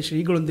ಕಾರ್ಯಕ್ಕೆ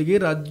ಶ್ರೀಗಳೊಂದಿಗೆ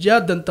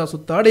ರಾಜ್ಯಾದ್ಯಂತ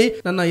ಸುತ್ತಾಡಿ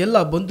ನನ್ನ ಎಲ್ಲ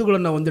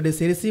ಬಂಧುಗಳನ್ನ ಒಂದೆಡೆ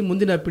ಸೇರಿಸಿ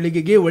ಮುಂದಿನ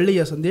ಪೀಳಿಗೆಗೆ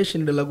ಒಳ್ಳೆಯ ಸಂದೇಶ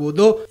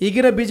ನೀಡಲಾಗುವುದು.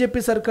 ಈಗಿನ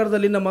ಬಿಜೆಪಿ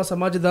ಸರ್ಕಾರದಲ್ಲಿ ನಮ್ಮ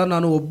ಸಮಾಜದ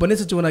ನಾನು ಒಬ್ಬನೇ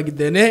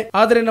ಸಚಿವನಾಗಿದ್ದೇನೆ,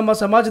 ಆದರೆ ನಮ್ಮ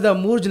ಸಮಾಜದ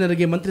 3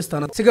 ಜನರಿಗೆ ಮಂತ್ರಿ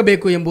ಸ್ಥಾನ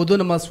ಸಿಗಬೇಕು ಎಂಬುದು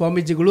ನಮ್ಮ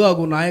ಸ್ವಾಮೀಜಿಗಳು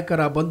ಹಾಗೂ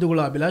ನಾಯಕರ ಬಂಧುಗಳ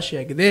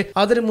ಅಭಿಲಾಷೆಯಾಗಿದೆ.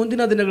 ಆದರೆ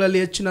ಮುಂದಿನ ದಿನಗಳಲ್ಲಿ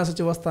ಹೆಚ್ಚಿನ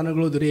ಸಚಿವ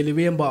ಸ್ಥಾನಗಳು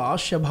ದೊರೆಯಲಿವೆ ಎಂಬ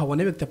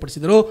ಆಶಾಭಾವನೆ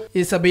ವ್ಯಕ್ತಪಡಿಸಿದರು.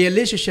 ಈ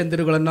ಸಭೆಯಲ್ಲಿ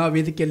ಶಿಷ್ಯಂದಿರುಗಳನ್ನ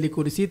ವೇದಿಕೆಯಲ್ಲಿ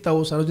ಕೂರಿಸಿ ತಾವು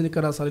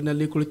ಸಾರ್ವಜನಿಕರ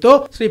ಸಾಲಿನಲ್ಲಿ ಕುಳಿತು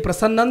ಶ್ರೀ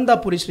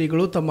ಪ್ರಸನ್ನಾನಂದಪುರಿ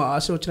ಶ್ರೀಗಳು ತಮ್ಮ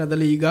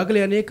ಆಶೀರ್ವಚನದಲ್ಲಿ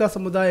ಈಗಾಗಲೇ ಅನೇಕ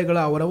ಸಮುದಾಯಗಳ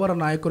ಅವರವರ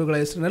ನಾಯಕರುಗಳ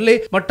ಹೆಸರಿನಲ್ಲಿ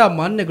ಮಠ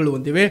ಮಾನ್ಯಗಳು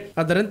ಹೊಂದಿವೆ.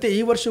 ಅದರಂತೆ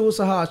ಈ ವರ್ಷವೂ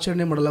ಸಹ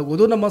ಆಚರಣೆ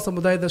ಮಾಡಲಾಗುವುದು. ನಮ್ಮ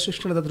ಸಮುದಾಯದ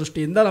ಶಿಕ್ಷಣದ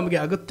ದೃಷ್ಟಿಯಿಂದ ನಮಗೆ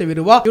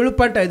ಅಗತ್ಯವಿರುವ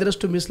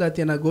 7.5%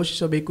 ಮೀಸಲಾತಿಯನ್ನು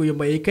ಘೋಷಿಸಬೇಕು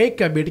ಎಂಬ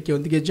ಏಕೈಕ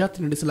ಬೇಡಿಕೆಯೊಂದಿಗೆ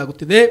ಜಾತ್ರೆ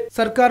ನಡೆಸಲಾಗುತ್ತಿದೆ.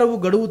 ಸರ್ಕಾರವು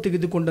ಗಡುವು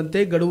ತೆಗೆದುಕೊಂಡಂತೆ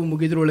ಗಡುವು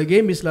ಮುಗಿದರೊಳಗೆ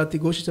ಮೀಸಲಾತಿ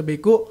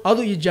ಘೋಷಿಸಬೇಕು.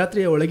 ಅದು ಈ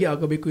ಜಾತ್ರೆಯ ಒಳಗೆ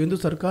ಆಗಬೇಕು ಎಂದು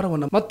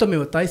ಸರ್ಕಾರವನ್ನು ಮತ್ತೊಮ್ಮೆ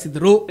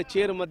ಒತ್ತಾಯಿಸಿದರು.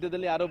 ಚೇರ್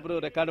ಮಧ್ಯದಲ್ಲಿ ಯಾರೊಬ್ರು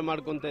ರೆಕಾರ್ಡ್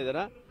ಮಾಡ್ಕೊಂತ ಇದಾರ,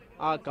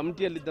 ಆ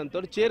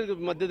ಕಮಿಟಿಯಲ್ಲಿದ್ದಂಥವ್ರು ಚೇರ್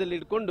ಮಧ್ಯದಲ್ಲಿ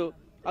ಇಟ್ಕೊಂಡು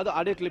ಅದು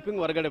ಆಡಿಯೋ ಕ್ಲಿಪ್ಪಿಂಗ್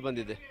ಹೊರಗಡೆ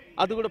ಬಂದಿದೆ.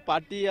 ಅದು ಕೂಡ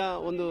ಪಾರ್ಟಿಯ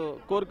ಒಂದು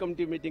ಕೋರ್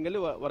ಕಮಿಟಿ ಮೀಟಿಂಗ್ ಅಲ್ಲಿ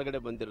ಹೊರಗಡೆ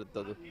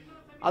ಬಂದಿರುತ್ತದು.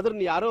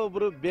 ಅದನ್ನ ಯಾರೋ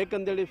ಒಬ್ರು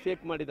ಬೇಕಂದೇಳಿ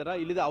ಫೇಕ್ ಮಾಡಿದಾರ,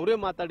 ಇಲ್ಲಿದೆ ಅವರೇ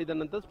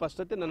ಮಾತಾಡಿದನಂತ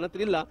ಸ್ಪಷ್ಟತೆ ನನ್ನ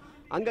ಹತ್ರ ಇಲ್ಲ.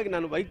 ಹಂಗಾಗಿ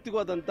ನಾನು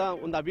ವೈಯಕ್ತಿಕವಾದಂಥ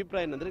ಒಂದು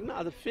ಅಭಿಪ್ರಾಯ ಏನಂದ್ರೆ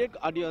ಅದು ಫೇಕ್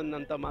ಆಡಿಯೋ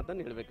ಅನ್ನಂತ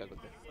ಮಾತನ್ನು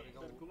ಹೇಳಬೇಕಾಗುತ್ತೆ.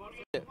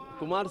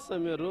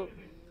 ಕುಮಾರಸ್ವಾಮಿಯವರು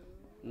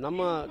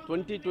ನಮ್ಮ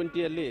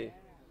 2020ಯಲ್ಲಿ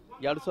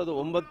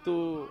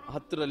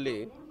 2009-10ರಲ್ಲಿ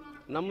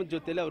ನಮ್ಮ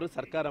ಜೊತೆಲಿ ಅವರು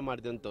ಸರ್ಕಾರ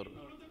ಮಾಡಿದಂಥವ್ರು.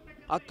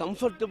 ಆ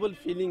ಕಂಫರ್ಟಬಲ್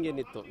ಫೀಲಿಂಗ್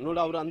ಏನಿತ್ತು ನೋಡಿ,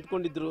 ಅವರು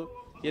ಅಂದ್ಕೊಂಡಿದ್ರು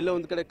ಎಲ್ಲೋ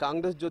ಒಂದು ಕಡೆ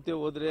ಕಾಂಗ್ರೆಸ್ ಜೊತೆ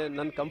ಹೋದರೆ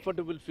ನನ್ನ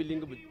ಕಂಫರ್ಟಬಲ್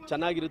ಫೀಲಿಂಗ್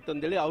ಚೆನ್ನಾಗಿರುತ್ತೆ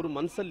ಅಂದೇಳಿ ಅವ್ರ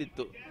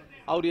ಮನಸ್ಸಲ್ಲಿತ್ತು.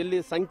 ಅವ್ರು ಎಲ್ಲಿ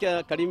ಸಂಖ್ಯೆ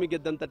ಕಡಿಮೆ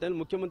ಗೆದ್ದಂಥ ಟೈಮ್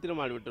ಮುಖ್ಯಮಂತ್ರಿ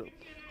ಮಾಡಿಬಿಟ್ರು.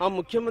 ಆ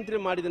ಮುಖ್ಯಮಂತ್ರಿ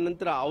ಮಾಡಿದ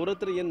ನಂತರ ಅವ್ರ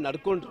ಹತ್ರ ಏನು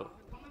ನಡ್ಕೊಂಡ್ರು,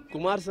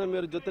 ಕುಮಾರಸ್ವಾಮಿ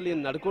ಅವ್ರ ಜೊತೆಲಿ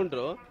ಏನು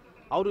ನಡ್ಕೊಂಡ್ರು,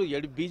 ಅವರು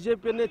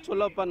ಬಿಜೆಪಿಯನ್ನೇ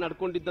ಚೊಲೋಪ್ಪ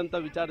ನಡ್ಕೊಂಡಿದ್ದಂಥ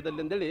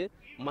ವಿಚಾರದಲ್ಲಿ ಅಂದೇಳಿ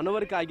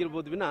ಮನವರಿಕೆ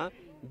ಆಗಿರ್ಬೋದು ವಿನ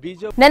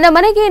ನನ್ನ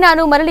ಮನೆಗೆ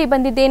ನಾನು ಮರಳಿ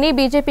ಬಂದಿದ್ದೇನೆ,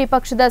 ಬಿಜೆಪಿ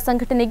ಪಕ್ಷದ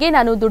ಸಂಘಟನೆಗೆ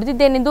ನಾನು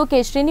ದುಡಿದಿದ್ದೇನೆಂದು ಕೆ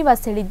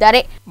ಶ್ರೀನಿವಾಸ್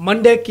ಹೇಳಿದ್ದಾರೆ.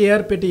 ಮಂಡ್ಯ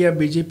ಕೆಆರ್ಪೇಟೆಯ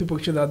ಬಿಜೆಪಿ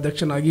ಪಕ್ಷದ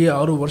ಅಧ್ಯಕ್ಷನಾಗಿ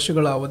 6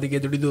 ವರ್ಷಗಳ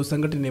ಅವಧಿಗೆ ದುಡಿದು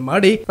ಸಂಘಟನೆ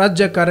ಮಾಡಿ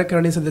ರಾಜ್ಯ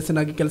ಕಾರ್ಯಕಾರಿಣಿ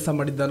ಸದಸ್ಯನಾಗಿ ಕೆಲಸ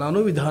ಮಾಡಿದ್ದ ನಾನು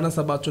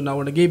ವಿಧಾನಸಭಾ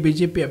ಚುನಾವಣೆಗೆ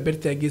ಬಿಜೆಪಿ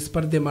ಅಭ್ಯರ್ಥಿಯಾಗಿ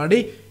ಸ್ಪರ್ಧೆ ಮಾಡಿ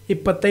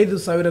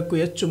 25,000ಕ್ಕೂ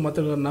ಹೆಚ್ಚು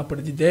ಮತಗಳನ್ನು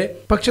ಪಡೆದಿದ್ದೆ.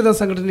 ಪಕ್ಷದ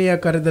ಸಂಘಟನೆಯ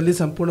ಕಾರ್ಯದಲ್ಲಿ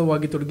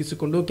ಸಂಪೂರ್ಣವಾಗಿ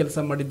ತೊಡಗಿಸಿಕೊಂಡು ಕೆಲಸ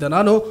ಮಾಡಿದ್ದ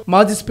ನಾನು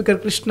ಮಾಜಿ ಸ್ಪೀಕರ್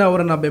ಕೃಷ್ಣ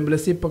ಅವರನ್ನ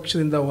ಬೆಂಬಲಿಸಿ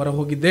ಪಕ್ಷದಿಂದ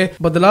ಹೊರಹೋಗಿದ್ದೆ.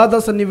 ಬದಲಾದ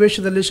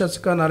ಸನ್ನಿವೇಶದಲ್ಲಿ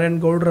ಶಾಸಕ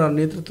ನಾರಾಯಣಗೌಡರ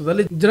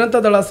ನೇತೃತ್ವದಲ್ಲಿ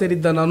ಜನತಾದಳ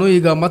ಸೇರಿದ್ದ ನಾನು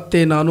ಈಗ ಮತ್ತೆ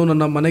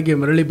ನನ್ನ ಮನೆಗೆ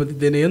ಮರಳಿ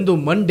ಬಂದಿದ್ದೇನೆ ಎಂದು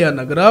ಮಂಡ್ಯ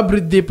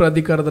ನಗರಾಭಿವೃದ್ಧಿ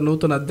ಪ್ರಾಧಿಕಾರದ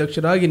ನೂತನ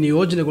ಅಧ್ಯಕ್ಷರಾಗಿ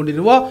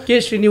ನಿಯೋಜನೆಗೊಂಡಿರುವ ಕೆ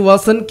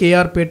ಶ್ರೀನಿವಾಸನ್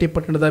ಕೆಆರ್ಪೇಟೆ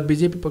ಪಟ್ಟಣದ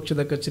ಬಿಜೆಪಿ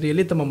ಪಕ್ಷದ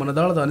ಕಚೇರಿಯಲ್ಲಿ ತಮ್ಮ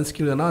ಮನದಾಳದ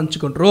ಅನಿಸಿಕೆಗಳನ್ನು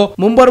ಹಂಚಿಕೊಂಡರು.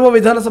 ಮುಂಬರುವ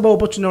ವಿಧಾನಸಭಾ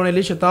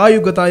ಉಪಚುನಾವಣೆಯಲ್ಲಿ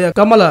ಶತಾಯುಗತಾಯ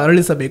ಕಮಲ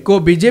ಅರಳಿಸಬೇಕು.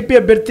 ಬಿಜೆಪಿ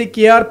ಅಭ್ಯರ್ಥಿ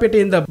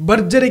ಕೆಆರ್ಪೇಟೆಯಿಂದ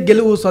ಭರ್ಜರಿ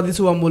ಗೆಲುವು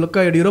ಸಾಧಿಸುವ ಮೂಲಕ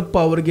ಯಡಿಯೂರಪ್ಪ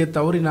ಅವರಿಗೆ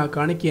ತವರಿನ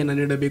ಕಾಣಿಕೆಯನ್ನು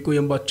ನೀಡಬೇಕು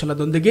ಎಂಬ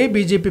ಛಲದೊಂದಿಗೆ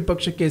ಬಿಜೆಪಿ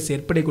ಪಕ್ಷಕ್ಕೆ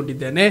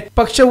ಸೇರ್ಪಡೆಗೊಂಡಿದ್ದೇನೆ.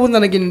 ಪಕ್ಷವು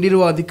ನನಗೆ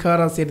ನೀಡಿರುವ ಅಧಿಕಾರ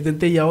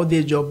ಸೇರಿದಂತೆ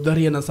ಯಾವುದೇ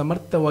ಜವಾಬ್ದಾರಿಯನ್ನು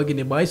ಸಮರ್ಥವಾಗಿ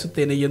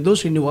ನಿಭಾಯಿಸುತ್ತೇನೆ ಎಂದು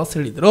ಶ್ರೀನಿವಾಸ್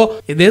ಹೇಳಿದರು.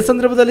 ಇದೇ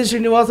ಸಂದರ್ಭದಲ್ಲಿ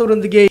ಶ್ರೀನಿವಾಸ್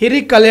ಅವರೊಂದಿಗೆ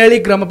ಹಿರಿಕಲ್ಯಾಳಿ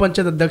ಗ್ರಾಮ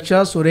ಪಂಚಾಯತ್ ಅಧ್ಯಕ್ಷ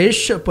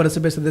ಸುರೇಶ್,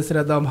 ಪುರಸಭೆ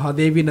ಸದಸ್ಯರಾದ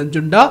ಮಹಾದೇವಿ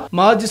ನಂಜುಂಡ,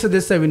 ಮಾಜಿ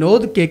ಸದಸ್ಯ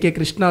ವಿನೋದ್, ಕೆಕೆ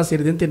ಕೃಷ್ಣ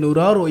ಸೇರಿದಂತೆ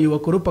 100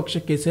 ಯುವಕರು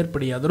ಪಕ್ಷಕ್ಕೆ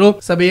ಸೇರ್ಪಡೆಯಾದರು.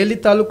 ಸಭೆಯಲ್ಲಿ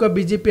ತಾಲೂಕಾ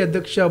ಬಿಜೆಪಿ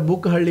ಅಧ್ಯಕ್ಷ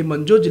ಬೂಕಹಳ್ಳಿ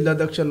ಮಂಜು,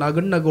 ಜಿಲ್ಲಾಧ್ಯಕ್ಷ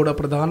ನಾಗಣ್ಣಗೌಡ,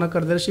 ಪ್ರಧಾನ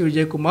ಕಾರ್ಯದರ್ಶಿ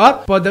ವಿಜಯಕುಮಾರ್,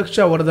 ಉಪಾಧ್ಯಕ್ಷ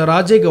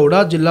ವರದರಾಜೇಗೌಡ,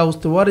 ಜಿಲ್ಲಾ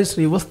ಉಸ್ತುವಾರಿ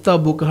ಶ್ರೀವಸ್ತ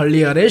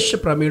ಬೂಕಹಳ್ಳಿ ಹರೇಶ್,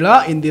 ಪ್ರಮೀಳಾ,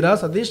 ಇಂದಿರಾ,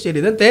 ಸತೀಶ್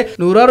ಸೇರಿದಂತೆ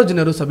 100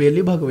 ಜನರು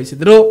ಸಭೆಯಲ್ಲಿ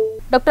ಭಾಗವಹಿಸಿದರು.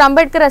 ಡಾಕ್ಟರ್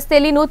ಅಂಬೇಡ್ಕರ್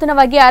ರಸ್ತೆಯಲ್ಲಿ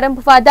ನೂತನವಾಗಿ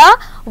ಆರಂಭವಾದ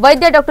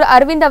ವೈದ್ಯ ಡಾಕ್ಟರ್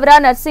ಅರವಿಂದ್ ಅವರ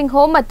ನರ್ಸಿಂಗ್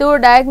ಹೋಮ್ ಮತ್ತು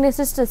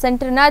ಡಯಾಗ್ನೋಸಿಸ್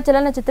ಸೆಂಟರ್ನ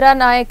ಚಲನಚಿತ್ರ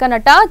ನಾಯಕ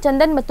ನಟ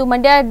ಚಂದನ್ ಮತ್ತು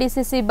ಮಂಡ್ಯ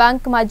ಡಿಸಿಸಿ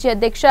ಬ್ಯಾಂಕ್ ಮಾಜಿ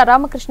ಅಧ್ಯಕ್ಷ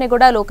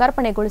ರಾಮಕೃಷ್ಣೇಗೌಡ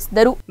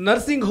ಲೋಕಾರ್ಪಣೆಗೊಳಿಸಿದರು.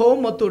 ನರ್ಸಿಂಗ್ ಹೋಮ್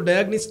ಮತ್ತು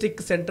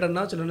ಡಯಾಗ್ನೋಸ್ಟಿಕ್ ಸೆಂಟರ್ನ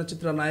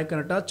ಚಲನಚಿತ್ರ ನಾಯಕ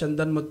ನಟ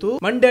ಚಂದನ್ ಮತ್ತು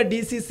ಮಂಡ್ಯ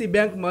ಡಿಸಿಸಿ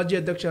ಬ್ಯಾಂಕ್ ಮಾಜಿ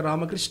ಅಧ್ಯಕ್ಷ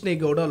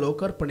ರಾಮಕೃಷ್ಣೇಗೌಡ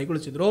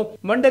ಲೋಕಾರ್ಪಣೆಗೊಳಿಸಿದರು.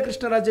 ಮಂಡ್ಯ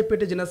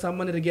ಕೃಷ್ಣರಾಜಪೇಟೆ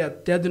ಜನಸಾಮಾನ್ಯರಿಗೆ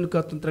ಅತ್ಯಾಧುನಿಕ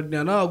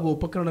ತಂತ್ರಜ್ಞಾನ ಹಾಗೂ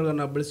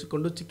ಉಪಕರಣಗಳನ್ನು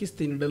ಬಳಸಿಕೊಂಡು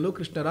ಚಿಕಿತ್ಸೆ ನೀಡಲು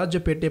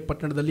ಕೃಷ್ಣರಾಜಪೇಟೆ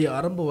ಪಟ್ಟಣದಲ್ಲಿ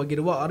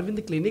ಆರಂಭವಾಗಿರುವ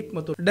ಅರವಿಂದ್ ಕ್ಲಿನಿಕ್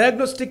ಮತ್ತು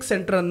ಡಯಾಗ್ನೋಸ್ಟಿಕ್ ಸೆಂಟರ್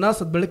ಸೆಂಟರ್ ಅನ್ನ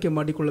ಸದ್ಬಳಕೆ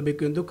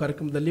ಮಾಡಿಕೊಳ್ಳಬೇಕು ಎಂದು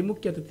ಕಾರ್ಯಕ್ರಮದಲ್ಲಿ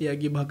ಮುಖ್ಯ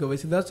ಅತಿಥಿಯಾಗಿ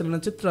ಭಾಗವಹಿಸಿದ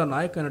ಚಲನಚಿತ್ರ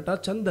ನಾಯಕ ನಟ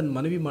ಚಂದನ್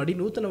ಮನವಿ ಮಾಡಿ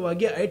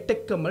ನೂತನವಾಗಿ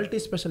ಹೈಟೆಕ್ ಮಲ್ಟಿ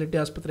ಸ್ಪೆಷಾಲಿಟಿ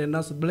ಆಸ್ಪತ್ರೆಯನ್ನ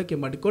ಸದ್ಬಳಕೆ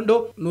ಮಾಡಿಕೊಂಡು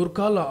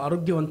ನೂರ್ಕಾಲ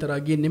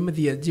ಆರೋಗ್ಯವಂತರಾಗಿ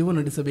ನೆಮ್ಮದಿಯ ಜೀವನ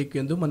ನಡೆಸಬೇಕು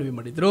ಎಂದು ಮನವಿ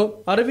ಮಾಡಿದರು.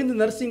 ಅರವಿಂದ್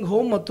ನರ್ಸಿಂಗ್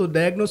ಹೋಮ್ ಮತ್ತು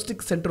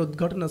ಡಯಾಗ್ನೋಸ್ಟಿಕ್ ಸೆಂಟರ್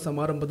ಉದ್ಘಾಟನಾ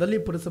ಸಮಾರಂಭದಲ್ಲಿ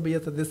ಪುರಸಭೆಯ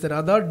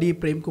ಸದಸ್ಯರಾದ D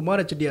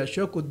Premkumar, H D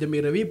Ashok,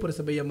 ಉದ್ಯಮಿ ರವಿ,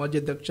 ಪುರಸಭೆಯ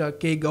ಮಾಜಿ ಅಧ್ಯಕ್ಷ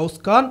K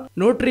Gauss Khan,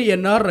 notary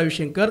N R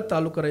Ravishankar,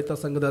 taluk ರೈತ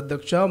ಸಂಘದ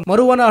ಅಧ್ಯಕ್ಷ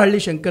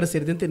ಮರುವನಹಳ್ಳಿ ಶಂಕರ್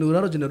ಸೇರಿದಂತೆ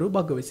ನೂರಾರು ಜನರು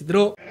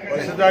ಭಾಗವಹಿಸಿದರು.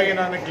 ಹೊಸದಾಗಿ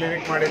ನಾನು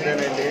ಕ್ಲಿನಿಕ್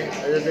ಮಾಡಿದ್ದೇನೆ, ಇಲ್ಲಿ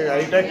ಅದಕ್ಕೆ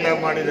ಹೈಟೆಕ್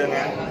ಲ್ಯಾಬ್ ಮಾಡಿದ್ದೇನೆ.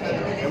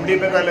 MD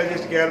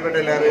ಪ್ಯಾಥಾಲಜಿಸ್ಟ್ KR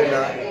ಯಾರೂ ಇಲ್ಲ.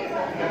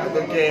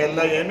 ಅದಕ್ಕೆ ಎಲ್ಲ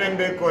ಏನೇನು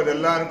ಬೇಕು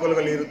ಅದೆಲ್ಲ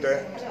ಅನುಕೂಲಗಳಿರುತ್ತೆ.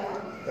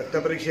 ರಕ್ತ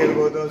ಪರೀಕ್ಷೆ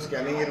ಇರ್ಬೋದು,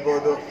 ಸ್ಕ್ಯಾನಿಂಗ್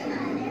ಇರ್ಬೋದು.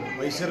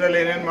 ಮೈಸೂರಲ್ಲಿ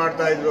ಏನೇನು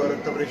ಮಾಡ್ತಾ ಇದ್ರು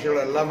ರಕ್ತ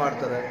ಪರೀಕ್ಷೆಗಳೆಲ್ಲ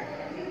ಮಾಡ್ತಾರೆ.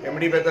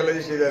 MD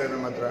ಪ್ಯಾಥಾಲಜಿಸ್ಟ್ ಇದ್ದಾರೆ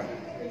ನಮ್ಮ ಹತ್ರ.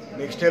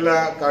 ನೆಕ್ಸ್ಟ್ ಎಲ್ಲ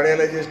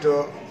ಕಾರ್ಡಿಯಾಲಜಿಸ್ಟು,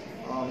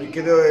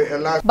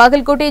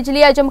 ಬಾಗಲಕೋಟೆ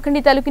ಜಿಲ್ಲೆಯ ಜಮಖಂಡಿ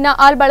ತಾಲೂಕಿನ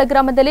ಆಲ್ಬಾಳ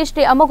ಗ್ರಾಮದಲ್ಲಿ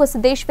ಶ್ರೀ ಅಮೋಘ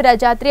ಸಿದ್ದೇಶ್ವರ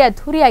ಜಾತ್ರೆ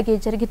ಅದ್ದೂರಿಯಾಗಿ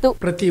ಜರುಗಿತು.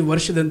 ಪ್ರತಿ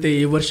ವರ್ಷದಂತೆ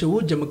ಈ ವರ್ಷವೂ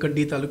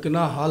ಜಮಖಂಡಿ ತಾಲೂಕಿನ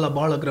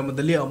ಹಾಲಬಾಳ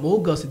ಗ್ರಾಮದಲ್ಲಿ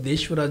ಅಮೋಘ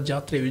ಸಿದ್ದೇಶ್ವರ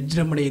ಜಾತ್ರೆ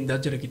ವಿಜೃಂಭಣೆಯಿಂದ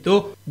ಜರುಗಿತು.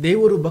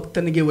 ದೇವರು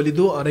ಭಕ್ತನಿಗೆ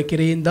ಒಲಿದು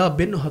ಅರಕೆರೆಯಿಂದ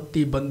ಬೆನ್ನು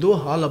ಹತ್ತಿ ಬಂದು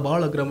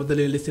ಹಾಲಬಾಳ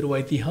ಗ್ರಾಮದಲ್ಲಿ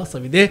ನೆಲೆಸಿರುವ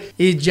ಇತಿಹಾಸವಿದೆ.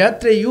 ಈ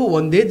ಜಾತ್ರೆಯು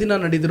ಒಂದೇ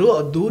ದಿನ ನಡೆದರೂ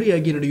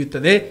ಅದ್ದೂರಿಯಾಗಿ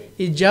ನಡೆಯುತ್ತದೆ.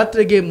 ಈ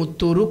ಜಾತ್ರೆಗೆ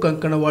ಮುತ್ತೂರು,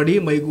 ಕಂಕಣವಾಡಿ,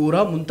 ಮೈಗೂರ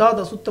ಮುಂತಾದ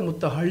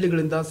ಸುತ್ತಮುತ್ತ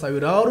ಹಳ್ಳಿಗಳಿಂದ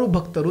ಸಾವಿರಾರು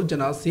ಭಕ್ತರು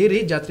ಜನ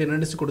ಸೇರಿ ಜಾತ್ರೆ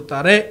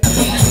ನಡೆಸಿಕೊಡುತ್ತಾರೆ.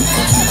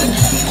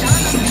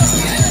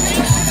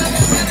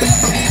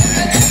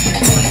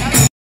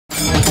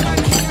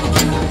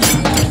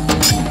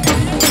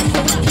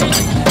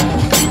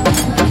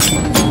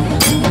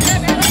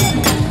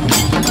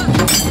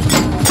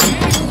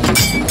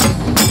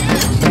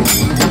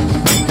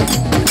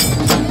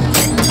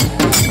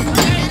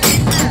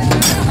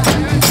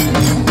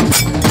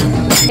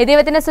 ಇದೇ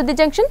ಇವತ್ತಿನ ಸುದ್ದಿ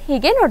ಜಂಕ್ಷನ್.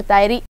 ಹೀಗೆ ನೋಡ್ತಾ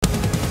ಇರಿ.